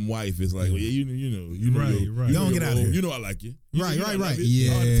become wife, it's like, well, you know, You don't get out of here. You know I like you. Right.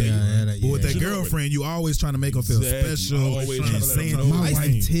 Yeah. But with that girlfriend, you always trying to make her feel special. Always and trying to saying, let her know. My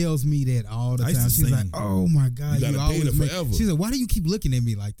wife tells me that all the time. She's like, "Oh my God, You gotta date always her forever." She's like, "Why do you keep looking at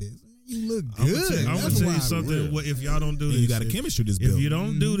me like this? You look good." I'm gonna tell you something. If y'all don't do this, you got a chemistry this If you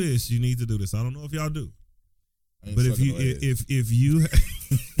don't do this, you need to do this. I don't know if y'all do, but if you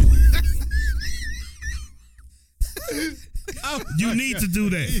you need to do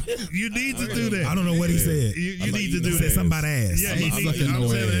that. You need to do that. I don't know what he said. You need to do Said that. somebody's ass. Yeah, I'm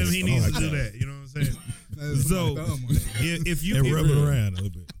telling him he needs to do that. You know what I'm saying? So if you and rub it around a little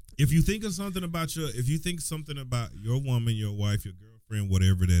bit. If you think of something about your woman, your wife, your girlfriend,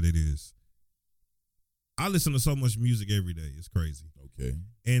 whatever that it is, I listen to so much music every day. It's crazy. Okay.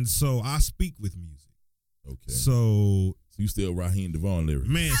 And so I speak with music. Okay. So So you still Raheem Devon lyrics?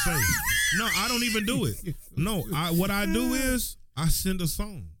 Man, say no. I don't even do it. No, what I do is I send a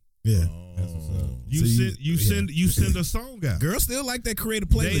song. Yeah. You send a song out. Girls still like that creative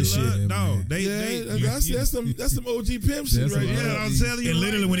playlist shit. That's some OG pimp shit right there. I'm telling you. And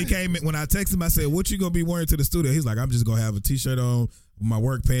literally when he came in, when I texted him, I said, "What you gonna be wearing to the studio?" He's like, "I'm just gonna have a t-shirt on, with my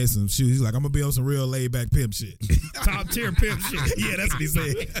work pants and shoes." He's like, "I'm gonna be on some real laid back pimp shit, top tier pimp shit." Yeah, that's what he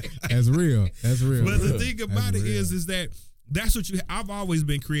said. That's real. That's real. But the thing about it is that that's what I've always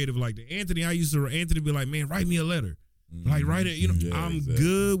been creative like that. Anthony be like, "Man, write me a letter." Like write it, I'm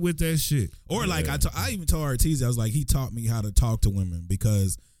good with that shit. Or like I even told Arteezy, I was like, he taught me how to talk to women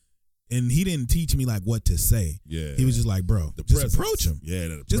and he didn't teach me like what to say. Yeah, he was just like, bro, just approach him.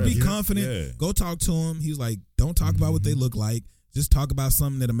 Yeah, just be confident. Yeah. Go talk to him. He was like, don't talk about what they look like. Just talk about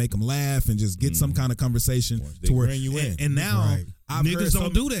something that'll make them laugh and just get some kind of conversation to where you in. And now I've niggas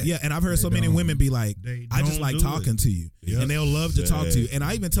don't do that. Yeah, and I've heard so many women be like, I just like talking to you. Yep. And they'll love to talk to you. And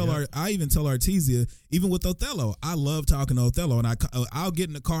I even tell Arteezy, even with Othello, I love talking to Othello. And I'll get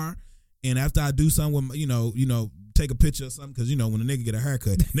in the car, and after I do something with take a picture or something, because when a nigga get a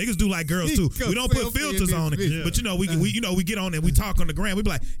haircut, niggas do like girls too. We don't put filters on it, but we get on it. We talk on the gram. We be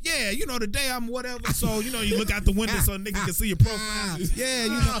like, yeah, today I'm whatever. So you look out the window so a nigga can see your profile.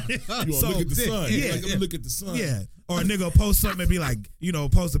 Yeah, you so look at the sun. Yeah, like, look at the sun. Yeah. Or a nigga will post something and be like,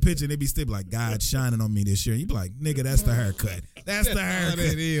 post a picture and they be still like, God shining on me this year. And you be like, nigga, that's the haircut. That's the haircut.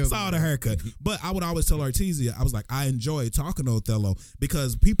 It's all the haircut. But I would always tell Arteezy, I was like, I enjoy talking to Othello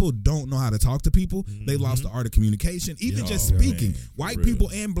because people don't know how to talk to people. They lost the art of communication, even just speaking. White people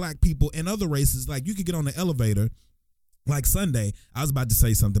and black people and other races, like you could get on the elevator. Like Sunday, I was about to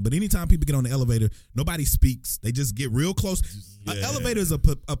say something, but anytime people get on the elevator, nobody speaks. They just get real close. An elevator is a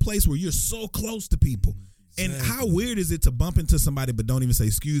place where you're so close to people. And how weird is it to bump into somebody but don't even say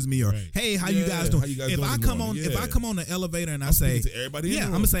excuse me or hey, how you guys doing? If I come on the elevator and I say to everybody,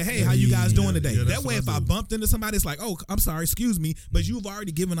 I'm gonna say hey, how you guys doing today? That way, if I bumped into somebody, it's like, oh, I'm sorry, excuse me, but you've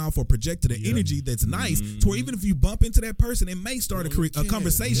already given off or projected an energy that's nice to where even if you bump into that person, it may start a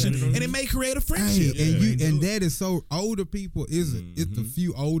conversation and it may create a friendship. And that is so older people. It's a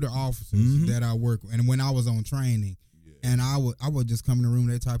few older officers that I work with, and when I was on training. And I would just come in the room,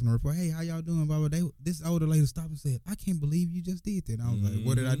 they typing a report, hey, how y'all doing? Blah, blah, blah. This older lady stopped and said, I can't believe you just did that. And I was like,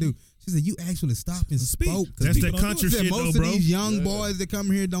 what did I do? She said, you actually stopped and spoke. That's that country shit, most though, bro. Most of these young boys that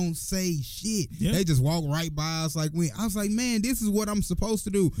come here don't say shit. Yeah. They just walk right by us like I was like, man, this is what I'm supposed to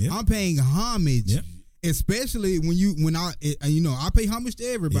do. Yeah. I'm paying homage. Yeah. Especially when I pay homage to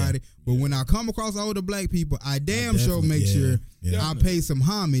everybody, but when I come across older black people, I damn sure make sure I pay some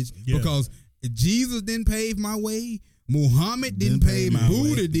homage because Jesus didn't pave my way. Muhammad didn't pave,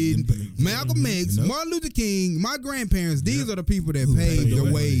 Buddha didn't, Malcolm X, Martin Luther King, my grandparents, these are the people that paved the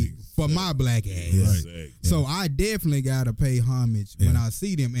way for my black ass. Right. So I definitely gotta pay homage when I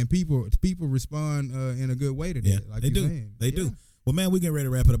see them, and people respond in a good way to that. Like they do. Saying. They do. Well, man, we getting ready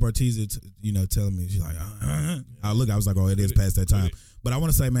to wrap it up. Arteezy, telling me, she's like, I was like, oh, it is past that time. But I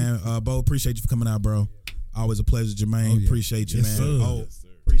want to say, man, Bo, appreciate you for coming out, bro. Always a pleasure, Jermaine. Appreciate you, man. Sir.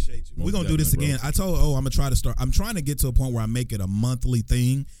 Appreciate you. We're gonna do this again. I told I'm gonna try to start. I'm trying to get to a point where I make it a monthly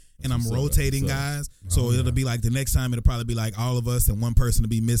thing. And I'm rotating guys, so it'll be like the next time it'll probably be like all of us and one person to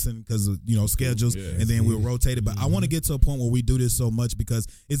be missing because of schedules, and then we'll rotate it. But I want to get to a point where we do this so much because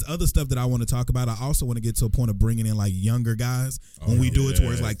it's other stuff that I want to talk about. I also want to get to a point of bringing in like younger guys when we do it, to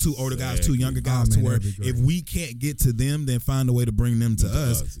where it's like two older guys, two younger guys, to where if we can't get to them, then find a way to bring them to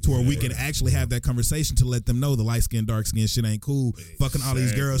us, to where we can actually have that conversation to let them know the light skin, dark skin shit ain't cool. Fucking all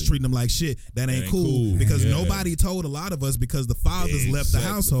these girls, treating them like shit, that ain't cool. Because nobody told a lot of us because the fathers left the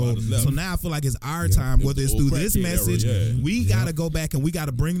household. So now I feel like it's our time, whether it's through this message, we got to go back and we got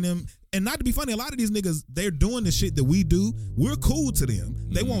to bring them. And not to be funny, a lot of these niggas, they're doing the shit that we do. We're cool to them.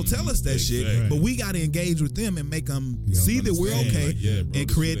 They won't tell us that shit, but we got to engage with them and make them see that we're okay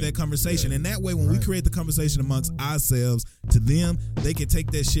and create that conversation. And that way, when we create the conversation amongst ourselves to them, they can take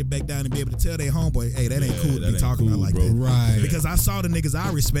that shit back down and be able to tell their homeboy, hey, that ain't cool to be talking about like that. Right. Because I saw the niggas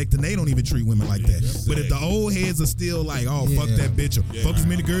I respect and they don't even treat women like that. But if the old heads are still like, oh, fuck that bitch, or fuck as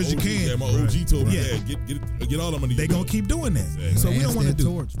many girls you can. Yeah, my OG told me, get all the money. They gonna keep doing that. So we don't want to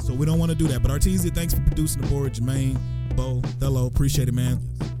do it. So we don't want to do that. But Arteezy, thanks for producing the board. Jermaine, Bo, Thello, appreciate it, man.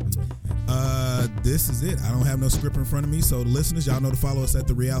 This is it. I don't have no script in front of me. So the listeners, y'all know to follow us at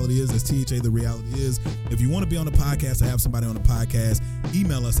The Reality Is. That's THA The Reality Is. If you want to be on the podcast or have somebody on the podcast,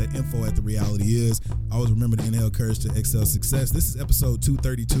 email us at info@therealityis. Always remember to inhale courage to excel success. This is episode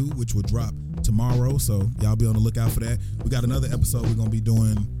 232, which will drop tomorrow, so y'all be on the lookout for that. We got another episode we're gonna be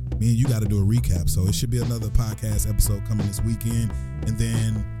doing. Me and you got to do a recap, so it should be another podcast episode coming this weekend. And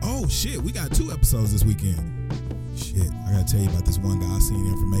then, oh shit, we got 2 episodes this weekend. Shit, I gotta tell you about this one guy. I seen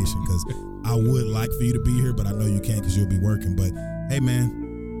the information because I would like for you to be here, but I know you can't because you'll be working. But hey,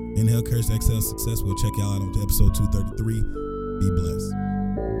 man, Inhale, Curse, Exhale, Success. We'll check y'all out on episode 233. Be blessed.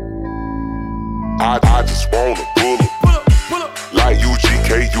 I just want a bullet, like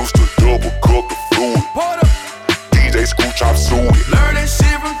UGK used to double cook the fluid. DJ Screw Chop Suey. Learn that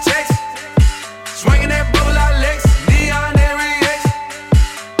shit from Texas. Swinging that bubble like Lex. Neon every X.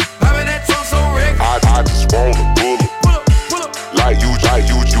 Popping that trunk so wreck. I just want a bullet, like you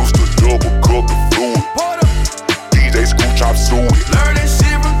used to double cook the fluid. DJ Screw Chop Suey. Learn that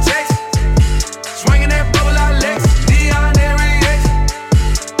shit from Texas. Swinging that bubble like Lex. Neon every X.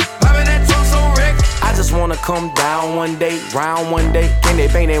 Popping that trunk so wreck. I just wanna come down one day, round one day. Can they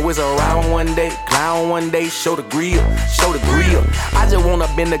paint that whistle around one day? Clown one day, show the grill, show the grill. I just wanna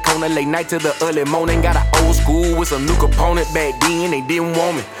bend the corner late night to the early morning. Got an old school with some new component. Back then they didn't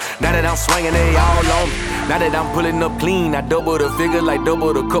want me. Now that I'm swinging, they all on me. Now that I'm pulling up clean, I double the figure like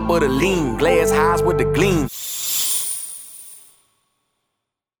double the cup of the lean. Glass highs with the gleam.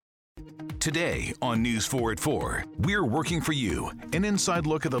 Today on News 4 at 4, we're working for you. An inside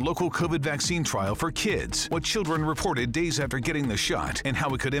look at the local COVID vaccine trial for kids, what children reported days after getting the shot, and how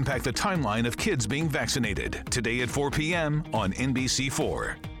it could impact the timeline of kids being vaccinated. Today at 4 p.m. on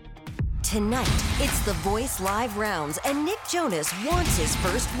NBC4. Tonight, it's The Voice Live rounds, and Nick Jonas wants his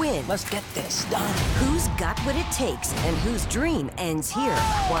first win. Let's get this done. Who's got what it takes, and whose dream ends here?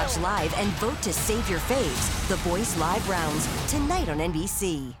 Watch live and vote to save your faves. The Voice Live rounds, tonight on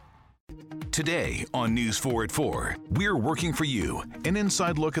NBC. Today on News 4 at 4, we're working for you. An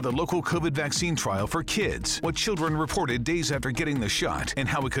inside look at the local COVID vaccine trial for kids, what children reported days after getting the shot, and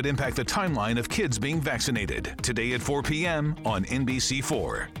how it could impact the timeline of kids being vaccinated. Today at 4 p.m. on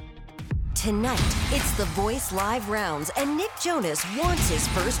NBC4. Tonight, it's The Voice Live rounds, and Nick Jonas wants his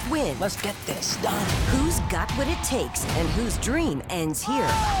first win. Let's get this done. Who's got what it takes, and whose dream ends here?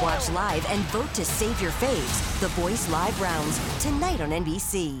 Watch live and vote to save your faves. The Voice Live rounds, tonight on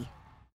NBC.